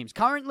 14 teams.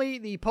 Currently,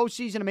 the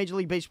postseason of Major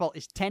League Baseball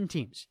is 10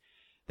 teams.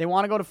 They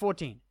want to go to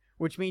 14,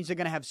 which means they're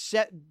going to have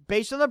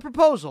based on the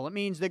proposal, it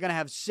means they're going to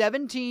have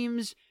 7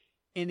 teams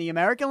in the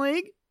American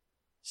League,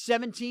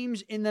 7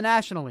 teams in the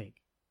National League.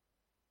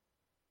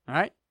 All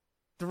right?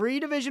 3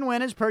 division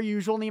winners per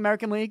usual in the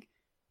American League,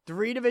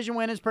 3 division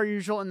winners per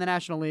usual in the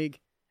National League,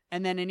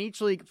 and then in each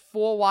league,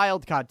 4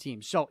 wildcard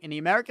teams. So in the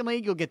American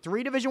League, you'll get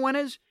 3 division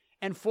winners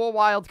and 4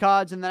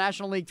 wildcards. In the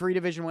National League, 3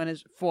 division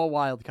winners, 4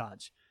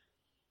 wildcards.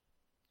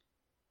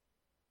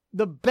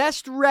 The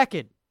best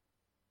record,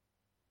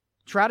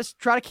 try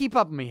to keep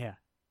up with me here,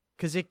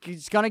 because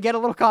it's going to get a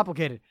little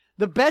complicated.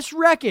 The best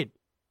record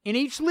in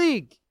each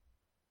league,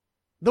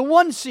 the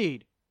 1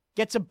 seed,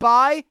 gets a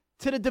bye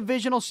to the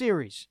divisional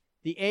series,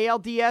 the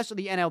ALDS or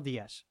the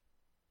NLDS,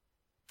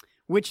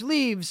 which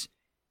leaves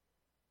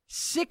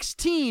 6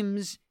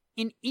 teams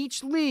in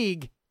each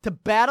league to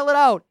battle it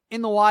out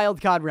in the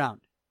wild card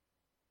round.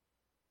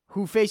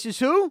 Who faces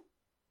who?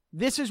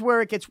 This is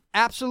where it gets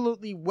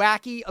absolutely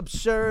wacky,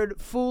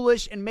 absurd,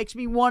 foolish, and makes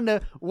me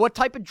wonder what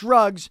type of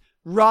drugs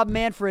Rob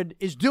Manfred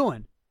is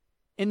doing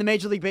in the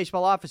Major League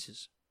Baseball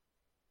offices.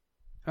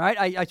 All right,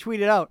 I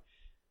tweeted out,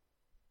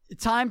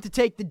 time to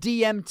take the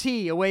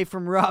DMT away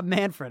from Rob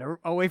Manfred,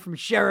 away from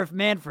Sheriff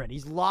Manfred.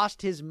 He's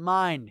lost his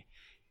mind.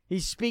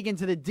 He's speaking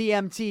to the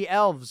DMT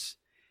elves.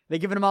 They're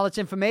giving him all this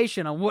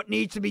information on what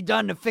needs to be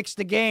done to fix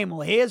the game.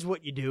 Well, here's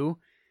what you do.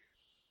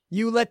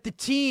 You let the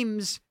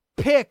teams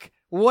pick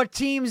what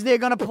teams they're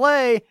going to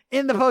play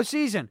in the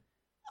postseason.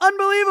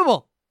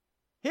 Unbelievable.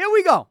 Here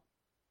we go.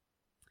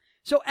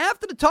 So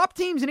after the top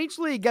teams in each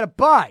league get a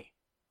bye,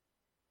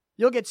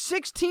 you'll get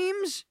 6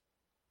 teams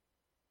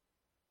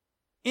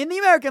in the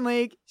American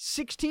League,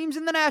 6 teams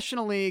in the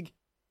National League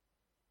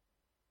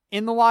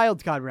in the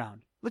wild card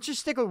round. Let's just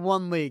stick with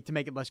 1 league to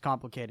make it less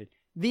complicated.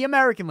 The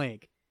American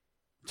League.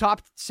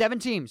 Top 7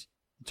 teams.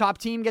 The top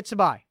team gets a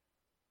bye.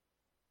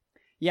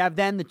 You have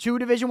then the 2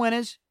 division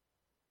winners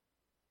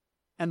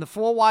and the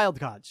 4 wild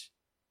cards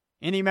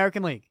in the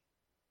American League.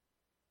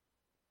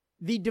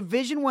 The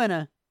division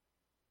winner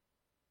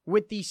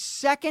with the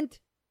second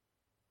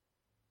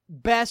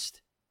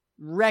best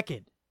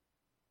record,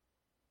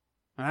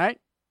 all right,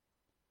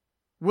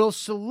 will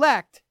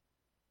select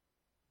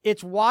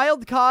its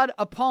wild card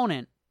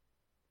opponent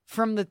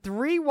from the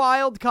 3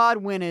 wild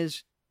card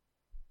winners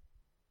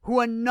who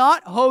are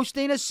not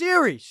hosting a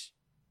series.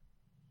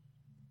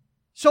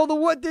 So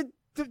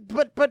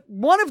but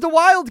one of the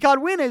wild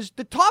card winners,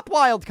 the top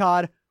wild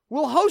card,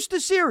 will host a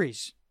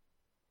series.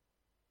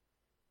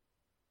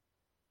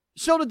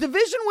 So the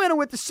division winner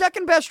with the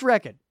second best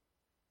record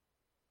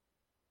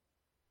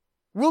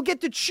will get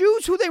to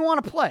choose who they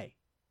want to play.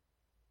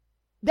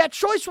 That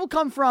choice will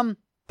come from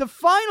the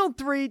final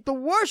 3, the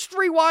worst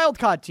 3 wild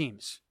card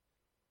teams.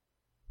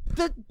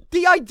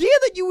 The idea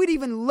that you would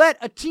even let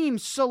a team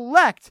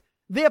select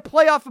their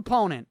playoff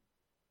opponent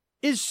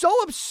is so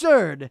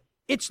absurd,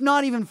 it's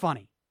not even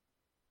funny.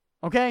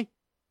 Okay?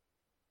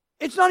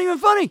 It's not even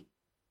funny.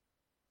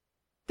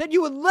 That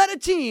you would let a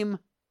team,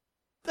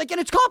 and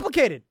it's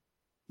complicated.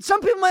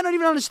 Some people might not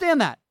even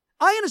understand that.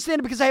 I understand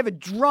it because I have it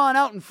drawn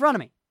out in front of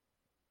me.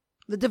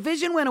 The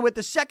division winner with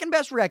the second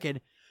best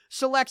record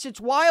selects its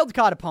wild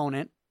card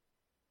opponent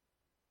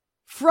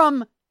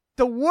from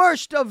the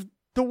worst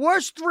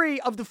 3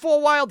 of the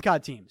 4 wild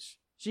card teams.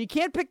 So you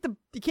can't pick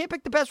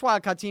the best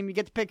wild card team. You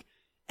get to pick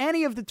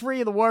any of the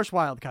 3 of the worst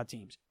wild card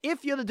teams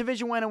if you're the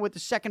division winner with the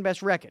second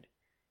best record.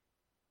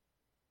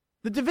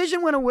 The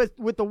division winner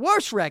with the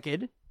worst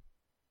record,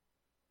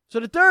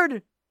 so the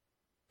third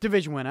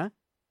division winner,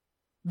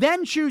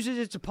 then chooses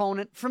its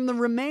opponent from the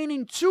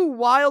remaining 2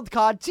 wild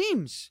card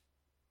teams.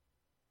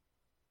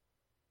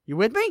 You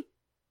with me?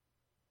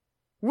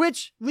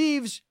 Which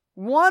leaves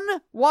 1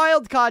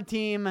 wild card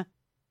team,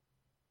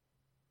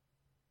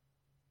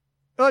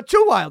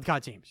 2 wild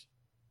card teams.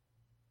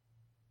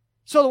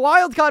 So the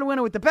wild card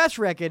winner with the best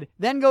record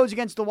then goes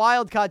against the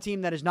wild card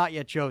team that is not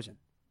yet chosen.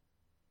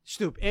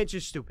 Stupid. It's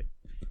just stupid.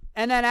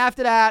 And then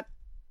after that,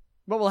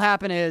 what will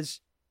happen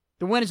is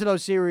the winners of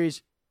those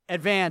series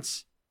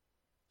advance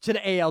to the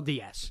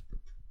ALDS.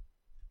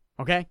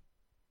 Okay?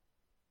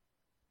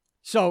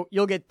 So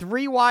you'll get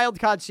 3 wild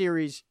card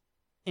series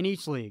in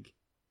each league.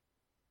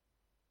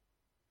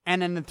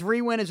 And then the 3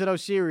 winners of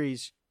those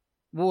series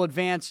will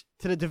advance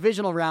to the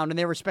divisional round in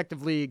their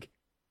respective league,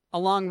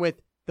 along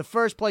with the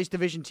first place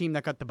division team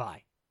that got the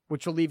bye,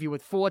 which will leave you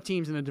with 4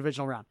 teams in the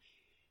divisional round.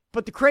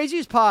 But the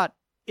craziest part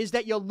is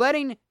that you're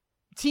letting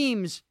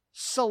teams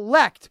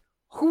select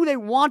who they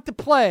want to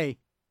play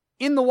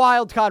in the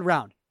wild card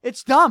round.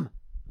 It's dumb.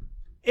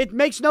 It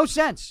makes no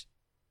sense.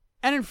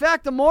 And in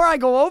fact, the more I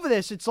go over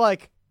this, it's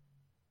like,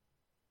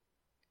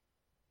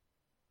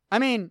 I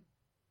mean,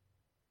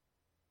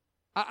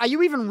 are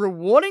you even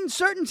rewarding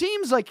certain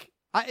teams? Like,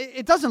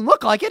 it doesn't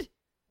look like it.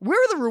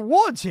 Where are the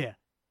rewards here?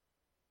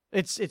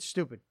 It's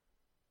stupid.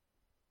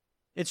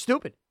 It's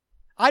stupid.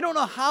 I don't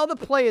know how the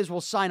players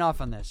will sign off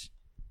on this.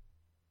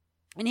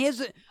 And I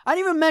didn't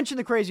even mention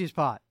the craziest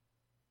part.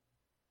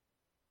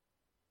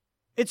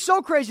 It's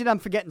so crazy that I'm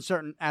forgetting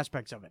certain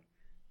aspects of it.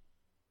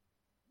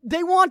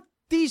 They want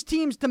these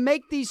teams to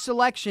make these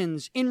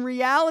selections in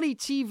reality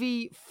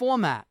TV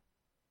format.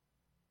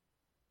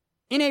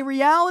 In a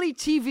reality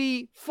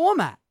TV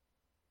format.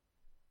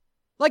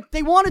 Like,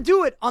 they want to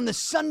do it on the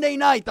Sunday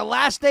night, the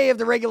last day of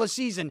the regular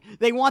season.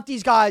 They want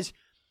these guys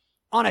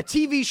on a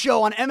TV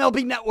show on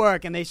MLB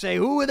Network, and they say,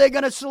 who are they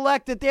going to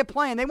select that they're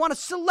playing? They want a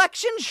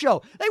selection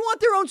show. They want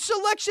their own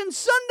selection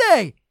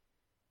Sunday.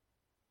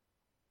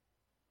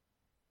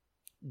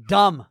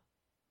 Dumb.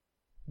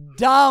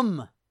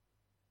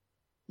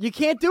 You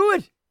can't do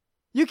it.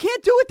 You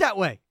can't do it that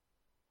way.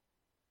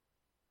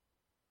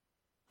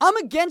 I'm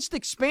against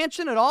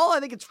expansion at all.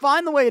 I think it's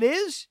fine the way it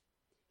is.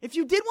 If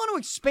you did want to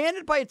expand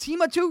it by a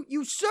team or 2,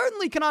 you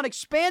certainly cannot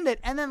expand it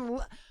and then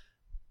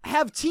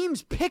have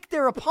teams pick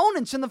their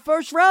opponents in the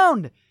first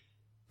round.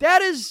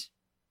 That is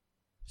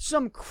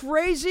some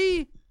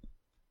crazy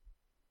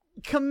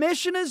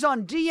commissioners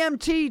on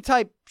DMT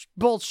type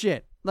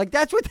bullshit. Like,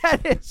 that's what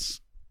that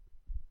is.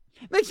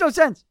 Makes no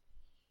sense.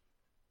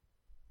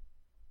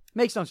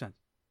 Makes no sense.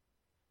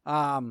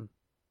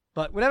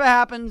 But whatever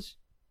happens,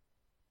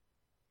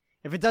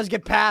 if it does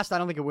get passed, I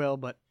don't think it will,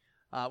 but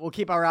we'll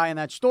keep our eye on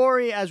that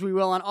story, as we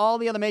will on all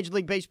the other Major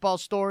League Baseball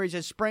stories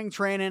as spring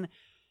training.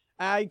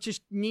 I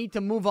just need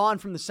to move on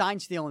from the sign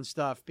stealing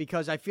stuff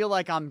because I feel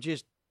like I'm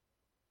just,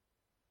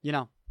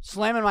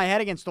 slamming my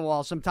head against the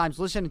wall sometimes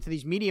listening to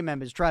these media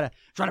members try to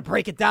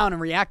break it down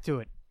and react to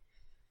it.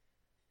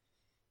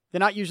 They're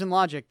not using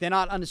logic. They're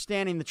not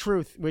understanding the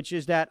truth, which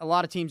is that a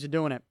lot of teams are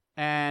doing it.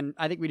 And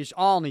I think we just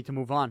all need to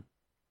move on.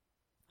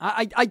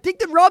 I think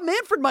that Rob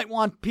Manfred might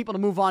want people to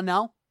move on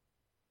now.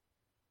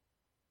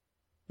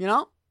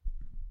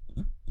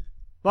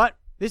 But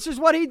this is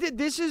what he did.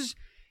 This is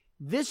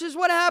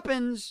what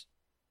happens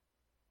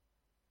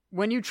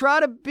when you try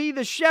to be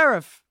the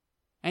sheriff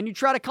and you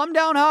try to come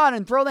down hard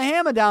and throw the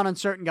hammer down on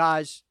certain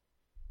guys,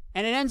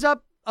 and it ends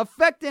up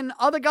affecting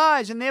other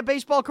guys in their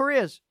baseball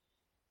careers.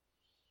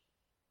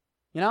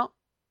 I don't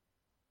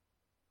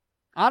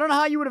know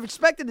how you would have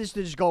expected this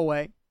to just go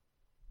away.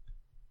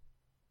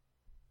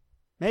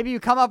 Maybe you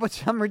come up with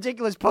some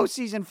ridiculous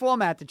postseason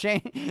format to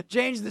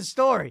change the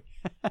story.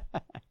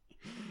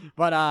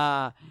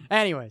 But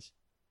anyways,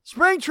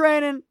 spring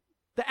training,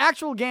 the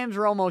actual games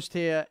are almost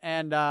here,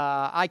 and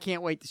I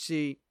can't wait to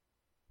see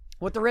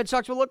what the Red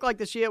Sox will look like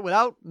this year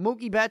without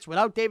Mookie Betts,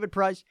 without David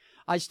Price.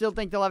 I still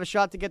think they'll have a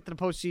shot to get to the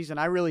postseason.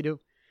 I really do.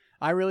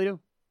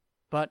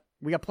 But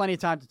we got plenty of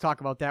time to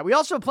talk about that. We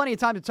also have plenty of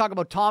time to talk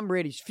about Tom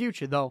Brady's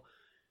future, though.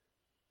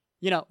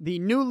 The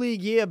new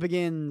league year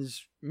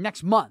begins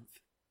next month.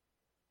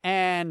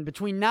 And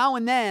between now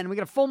and then, we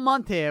got a full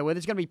month here where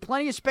there's going to be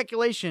plenty of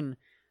speculation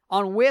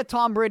on where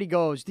Tom Brady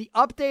goes. The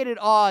updated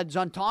odds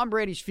on Tom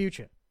Brady's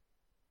future.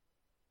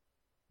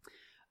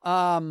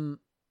 I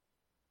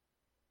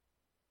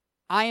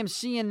am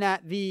seeing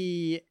that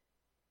the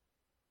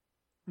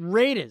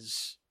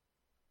Raiders,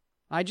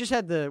 I just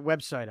had the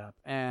website up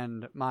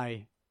and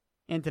my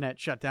internet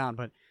shut down,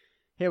 but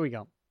here we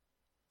go.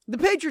 The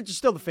Patriots are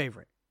still the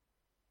favorite.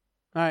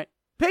 All right.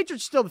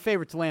 Patriots are still the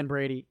favorite to land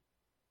Brady.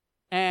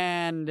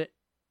 And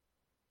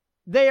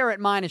they are at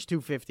minus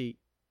 250.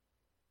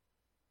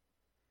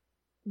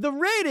 The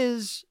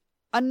Raiders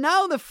are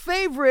now the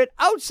favorite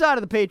outside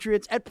of the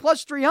Patriots at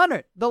plus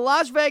 300. The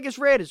Las Vegas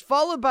Raiders,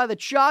 followed by the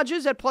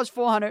Chargers at plus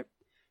 400,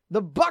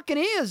 The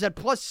Buccaneers at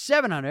plus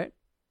 700,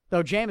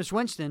 though Jameis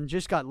Winston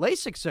just got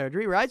LASIK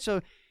surgery, right?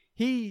 So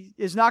he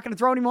is not going to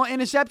throw any more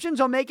interceptions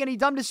or make any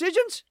dumb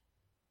decisions.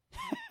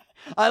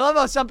 I love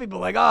how some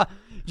people are like,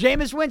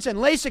 Jameis Winston,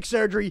 LASIK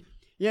surgery.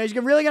 He's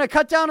really going to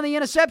cut down on the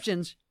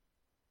interceptions.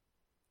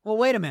 Well,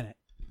 wait a minute.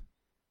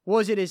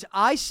 Was it his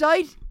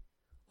eyesight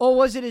or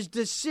was it his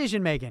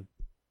decision-making?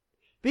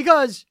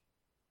 Because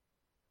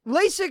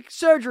LASIK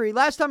surgery,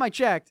 last time I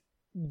checked,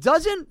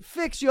 doesn't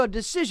fix your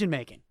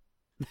decision-making.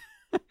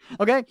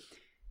 Okay?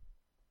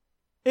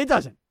 It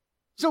doesn't.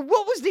 So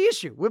what was the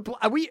issue?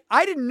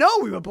 I didn't know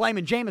we were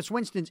blaming Jameis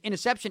Winston's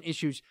interception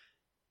issues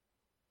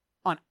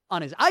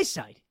on his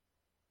eyesight.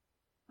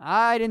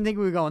 I didn't think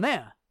we were going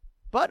there.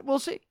 But we'll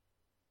see.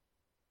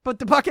 But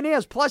the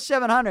Buccaneers plus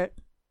 700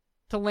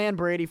 to land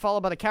Brady,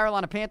 followed by the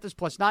Carolina Panthers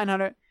plus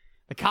 900,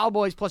 the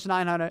Cowboys plus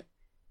 900,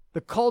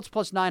 the Colts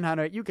plus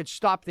 900. You could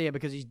stop there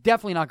because he's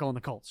definitely not going the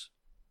Colts.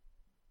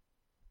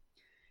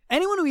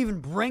 Anyone who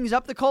even brings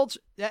up the Colts,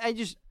 I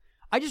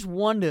just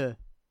wonder,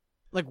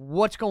 like,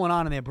 what's going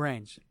on in their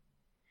brains.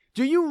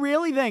 Do you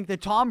really think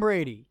that Tom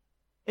Brady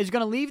is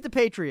going to leave the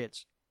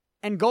Patriots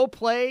and go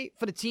play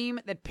for the team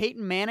that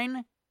Peyton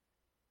Manning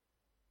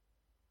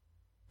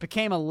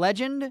became a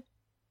legend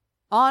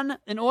on,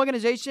 an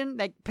organization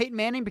that Peyton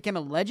Manning became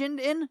a legend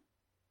in?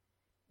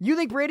 You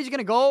think Brady's going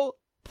to go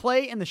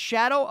play in the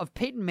shadow of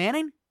Peyton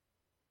Manning?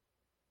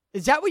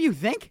 Is that what you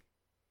think?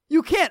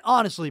 You can't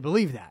honestly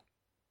believe that.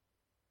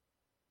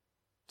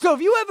 So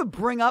if you ever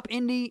bring up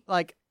Indy,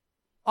 like,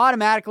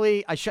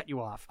 automatically I shut you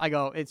off. I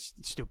go, it's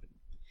stupid.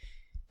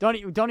 Don't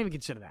even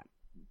consider that.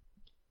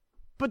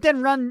 But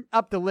then run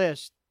up the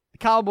list. The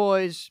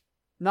Cowboys,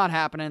 not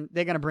happening.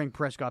 They're going to bring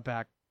Prescott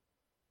back.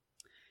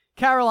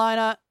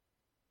 Carolina,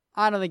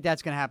 I don't think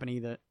that's going to happen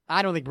either.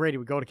 I don't think Brady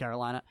would go to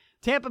Carolina.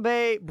 Tampa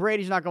Bay,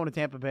 Brady's not going to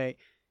Tampa Bay.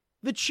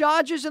 The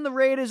Chargers and the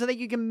Raiders, I think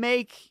you can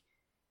make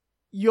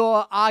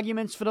your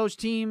arguments for those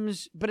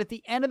teams, but at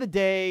the end of the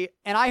day,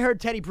 and I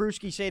heard Teddy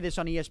Bruschi say this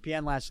on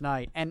ESPN last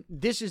night, and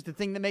this is the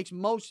thing that makes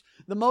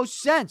the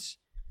most sense.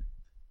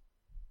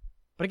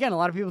 But again, a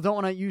lot of people don't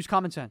want to use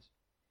common sense.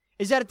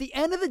 Is that at the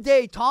end of the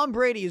day, Tom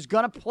Brady is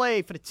going to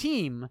play for the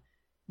team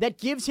that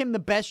gives him the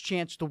best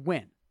chance to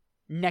win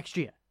next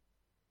year.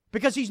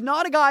 Because he's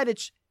not a guy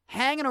that's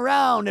hanging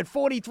around at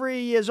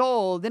 43 years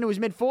old into his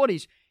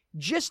mid-40s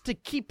just to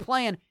keep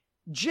playing,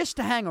 just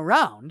to hang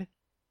around.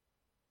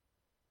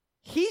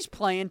 He's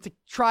playing to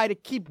try to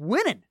keep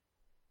winning.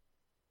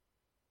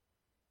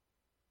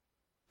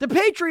 The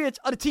Patriots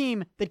are the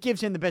team that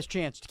gives him the best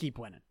chance to keep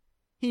winning.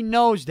 He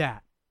knows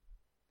that.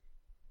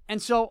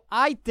 And so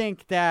I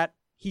think that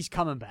he's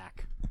coming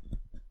back.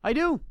 I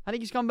do. I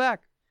think he's coming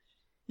back.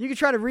 You can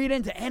try to read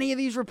into any of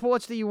these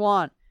reports that you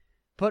want,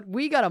 but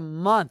we got a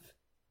month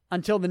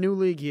until the new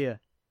league year.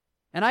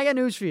 And I got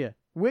news for you.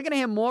 We're going to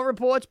hear more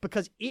reports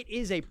because it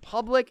is a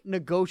public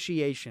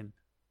negotiation.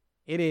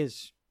 It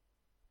is.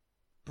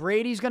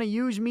 Brady's going to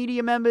use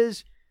media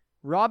members.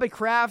 Robert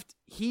Kraft,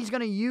 he's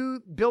going to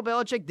use Bill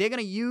Belichick. They're going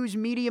to use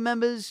media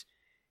members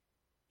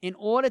in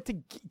order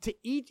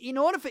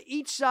for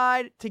each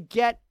side to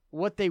get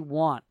what they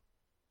want,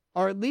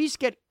 or at least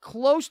get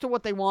close to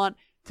what they want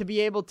to be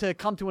able to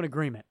come to an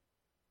agreement.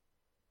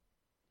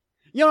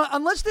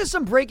 Unless there's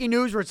some breaking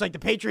news where it's like the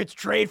Patriots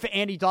trade for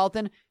Andy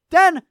Dalton,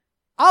 then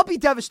I'll be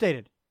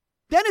devastated.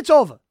 Then it's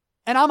over,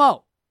 and I'm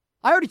out.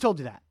 I already told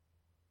you that.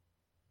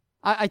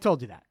 I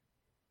told you that.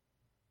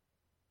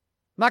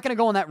 I'm not going to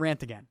go on that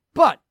rant again.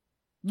 But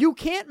you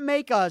can't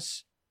make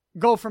us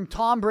go from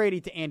Tom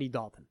Brady to Andy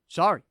Dalton.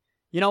 Sorry.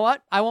 You know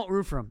what? I won't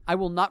root for him. I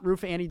will not root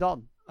for Andy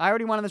Dalton. I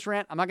already went on this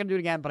rant. I'm not going to do it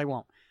again, but I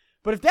won't.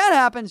 But if that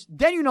happens,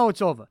 then you know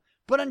it's over.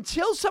 But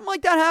until something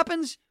like that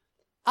happens,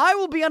 I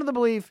will be under the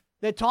belief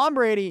that Tom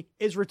Brady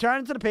is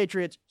returning to the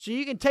Patriots, so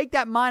you can take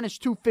that minus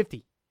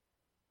 250.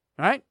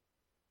 All right?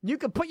 You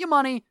can put your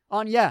money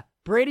on,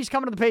 Brady's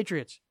coming to the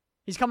Patriots.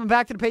 He's coming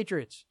back to the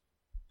Patriots.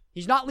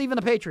 He's not leaving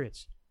the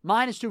Patriots.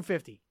 Minus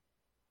 250.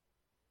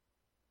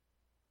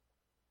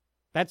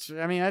 That's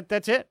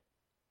it.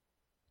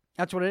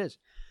 That's what it is.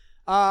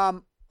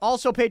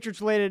 Also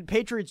Patriots-related,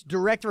 Patriots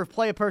Director of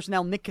Player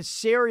Personnel, Nick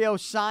Caserio,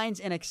 signs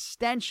an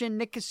extension.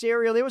 Nick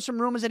Caserio, there were some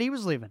rumors that he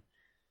was leaving.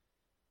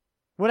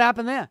 What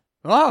happened there?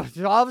 Oh,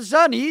 all of a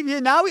sudden,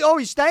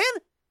 he's staying?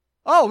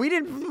 Oh, we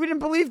didn't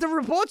believe the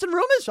reports and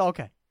rumors?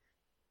 Okay.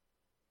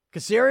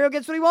 Caserio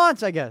gets what he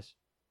wants, I guess.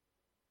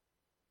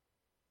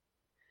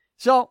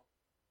 So,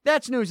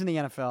 that's news in the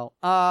NFL.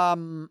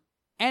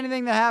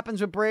 Anything that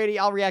happens with Brady,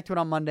 I'll react to it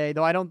on Monday,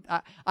 though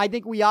I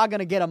think we are going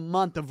to get a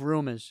month of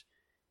rumors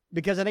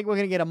because I think we're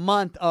going to get a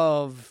month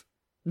of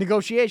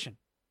negotiation.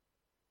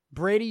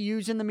 Brady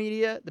using the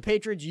media, the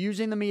Patriots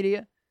using the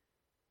media.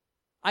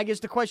 I guess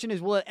the question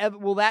is,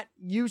 will that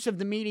use of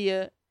the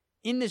media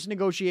in this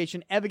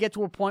negotiation ever get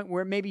to a point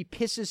where it maybe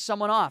pisses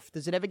someone off?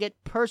 Does it ever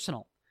get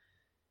personal?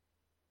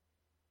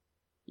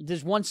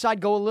 Does one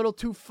side go a little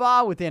too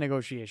far with their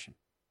negotiation?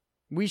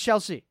 We shall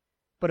see.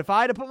 But if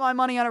I had to put my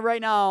money on it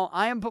right now,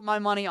 I am putting my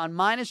money on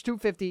minus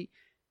 250.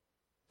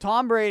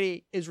 Tom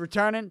Brady is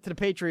returning to the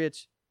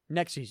Patriots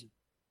next season.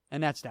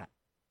 And that's that.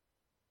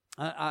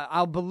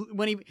 I'll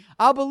believe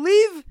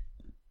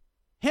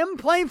him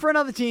playing for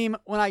another team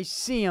when I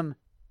see him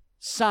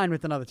sign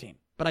with another team.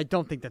 But I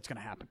don't think that's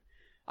going to happen.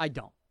 I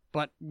don't.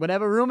 But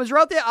whatever rumors are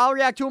out there, I'll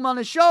react to them on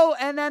the show.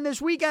 And then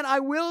this weekend, I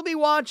will be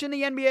watching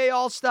the NBA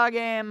All-Star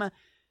Game.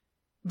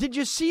 Did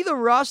you see the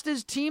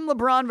rosters? Team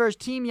LeBron versus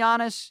Team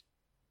Giannis?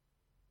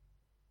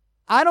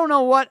 I don't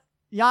know what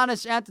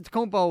Giannis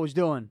Antetokounmpo was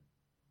doing.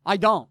 I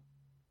don't.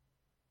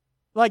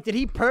 Like, did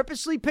he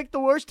purposely pick the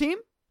worst team?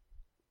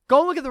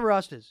 Go look at the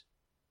rosters.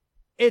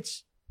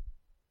 It's,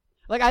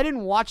 like, I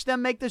didn't watch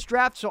them make this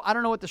draft, so I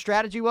don't know what the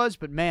strategy was,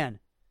 but man,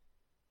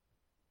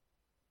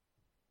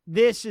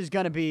 this is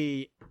going to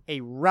be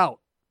a rout,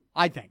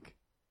 I think.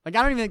 Like,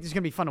 I don't even think this is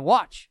going to be fun to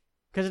watch,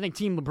 because I think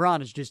Team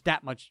LeBron is just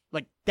that much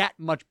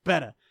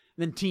better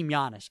than Team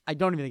Giannis. I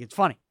don't even think it's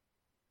funny.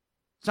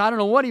 So I don't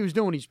know what he was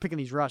doing when he's picking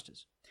these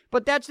rosters.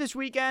 But that's this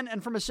weekend,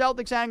 and from a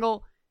Celtics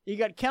angle, you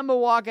got Kemba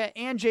Walker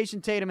and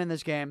Jason Tatum in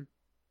this game.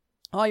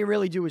 All you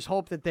really do is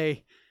hope that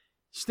they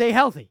stay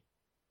healthy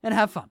and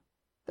have fun.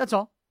 That's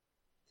all.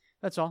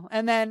 That's all.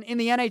 And then in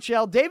the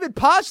NHL, David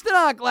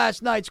Pastrnak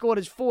last night scored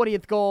his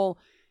 40th goal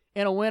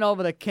in a win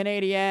over the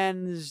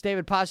Canadiens.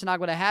 David Pastrnak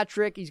with a hat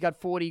trick. He's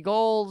got 40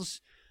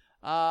 goals.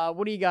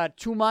 What do you got?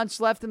 2 months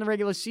left in the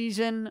regular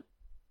season.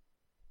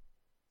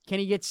 Can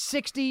he get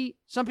 60?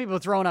 Some people are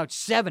throwing out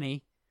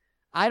 70.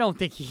 I don't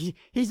think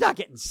he's not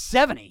getting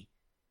 70.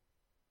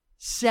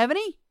 70?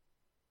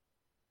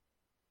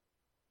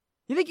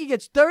 You think he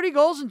gets 30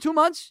 goals in 2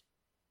 months?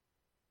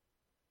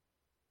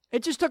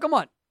 It just took him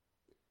what?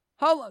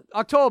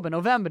 October,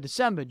 November,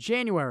 December,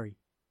 January.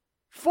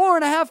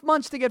 4.5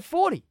 months to get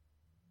 40.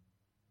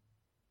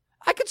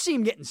 I could see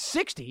him getting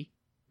 60.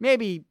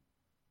 Maybe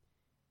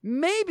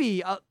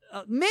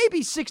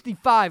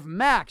 65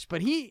 max,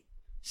 but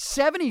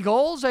 70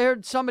 goals? I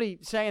heard somebody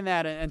saying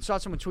that and saw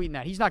someone tweeting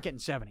that. He's not getting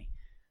 70.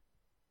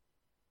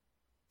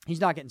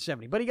 He's not getting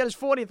 70. But he got his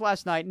 40th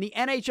last night, and the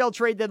NHL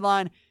trade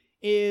deadline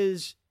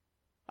is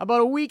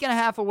about a week and a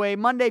half away,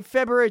 Monday,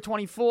 February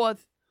 24th.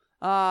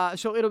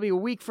 So it'll be a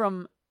week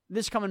from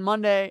this coming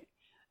Monday,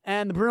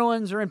 and the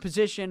Bruins are in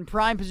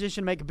prime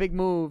position to make a big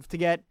move to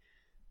get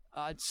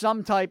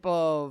some type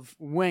of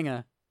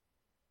winger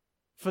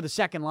for the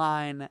second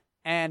line.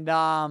 And,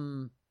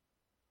 I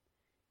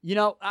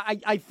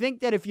think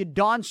that if you're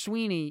Don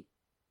Sweeney,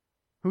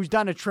 who's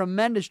done a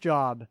tremendous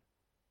job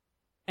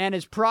and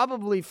is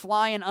probably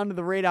flying under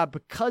the radar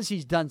because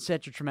he's done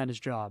such a tremendous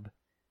job,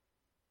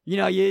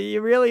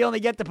 you really only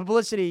get the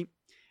publicity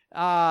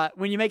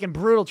when you're making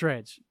brutal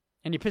trades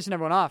and you're pissing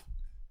everyone off.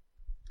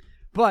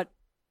 But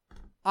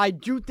I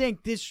do think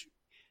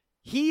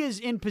he is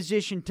in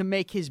position to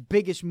make his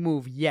biggest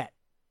move yet,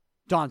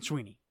 Don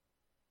Sweeney,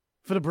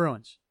 for the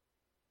Bruins.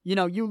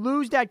 You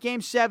lose that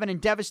Game 7 in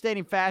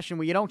devastating fashion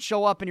where you don't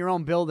show up in your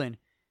own building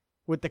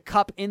with the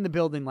cup in the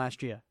building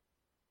last year.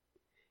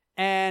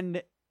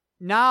 And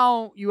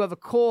now you have a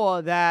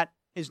core that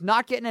is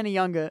not getting any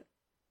younger.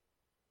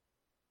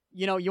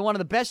 You're one of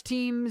the best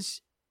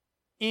teams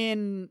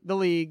in the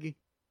league.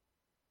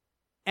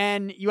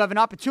 And you have an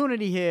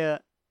opportunity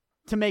here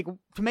to make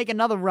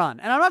another run.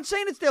 And I'm not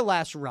saying it's their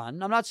last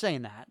run. I'm not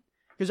saying that.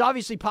 Because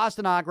obviously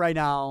Pastrnak right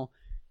now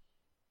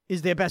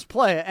is their best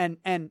player.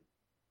 And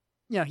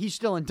he's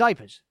still in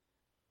diapers.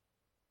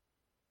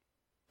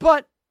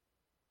 But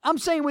I'm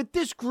saying with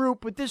this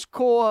group, with this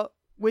core,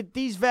 with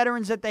these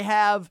veterans that they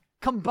have,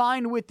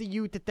 combined with the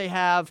youth that they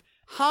have,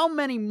 how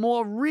many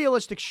more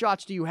realistic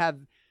shots do you have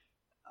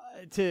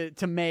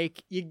to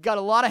make? You got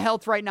a lot of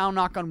health right now,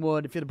 knock on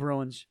wood, if you're the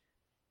Bruins.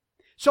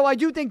 So I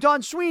do think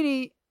Don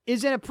Sweeney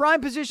is in a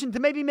prime position to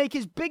maybe make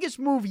his biggest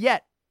move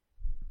yet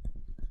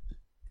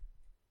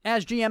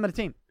as GM of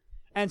the team.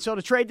 And so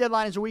the trade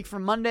deadline is a week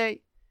from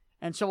Monday.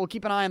 And so we'll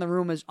keep an eye on the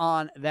rumors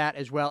on that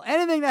as well.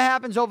 Anything that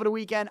happens over the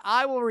weekend,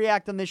 I will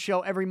react on this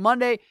show every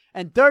Monday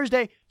and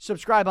Thursday.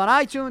 Subscribe on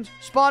iTunes,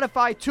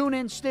 Spotify,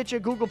 TuneIn, Stitcher,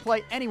 Google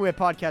Play, anywhere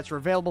podcasts are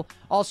available.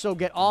 Also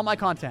get all my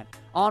content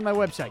on my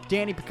website,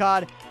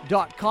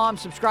 DannyPicard.com.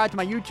 Subscribe to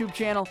my YouTube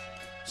channel.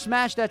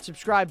 Smash that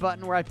subscribe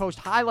button where I post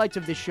highlights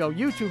of this show,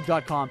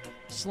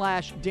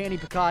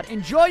 youtube.com/DannyPicard.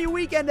 Enjoy your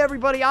weekend,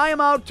 everybody. I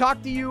am out.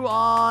 Talk to you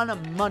on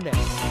Monday.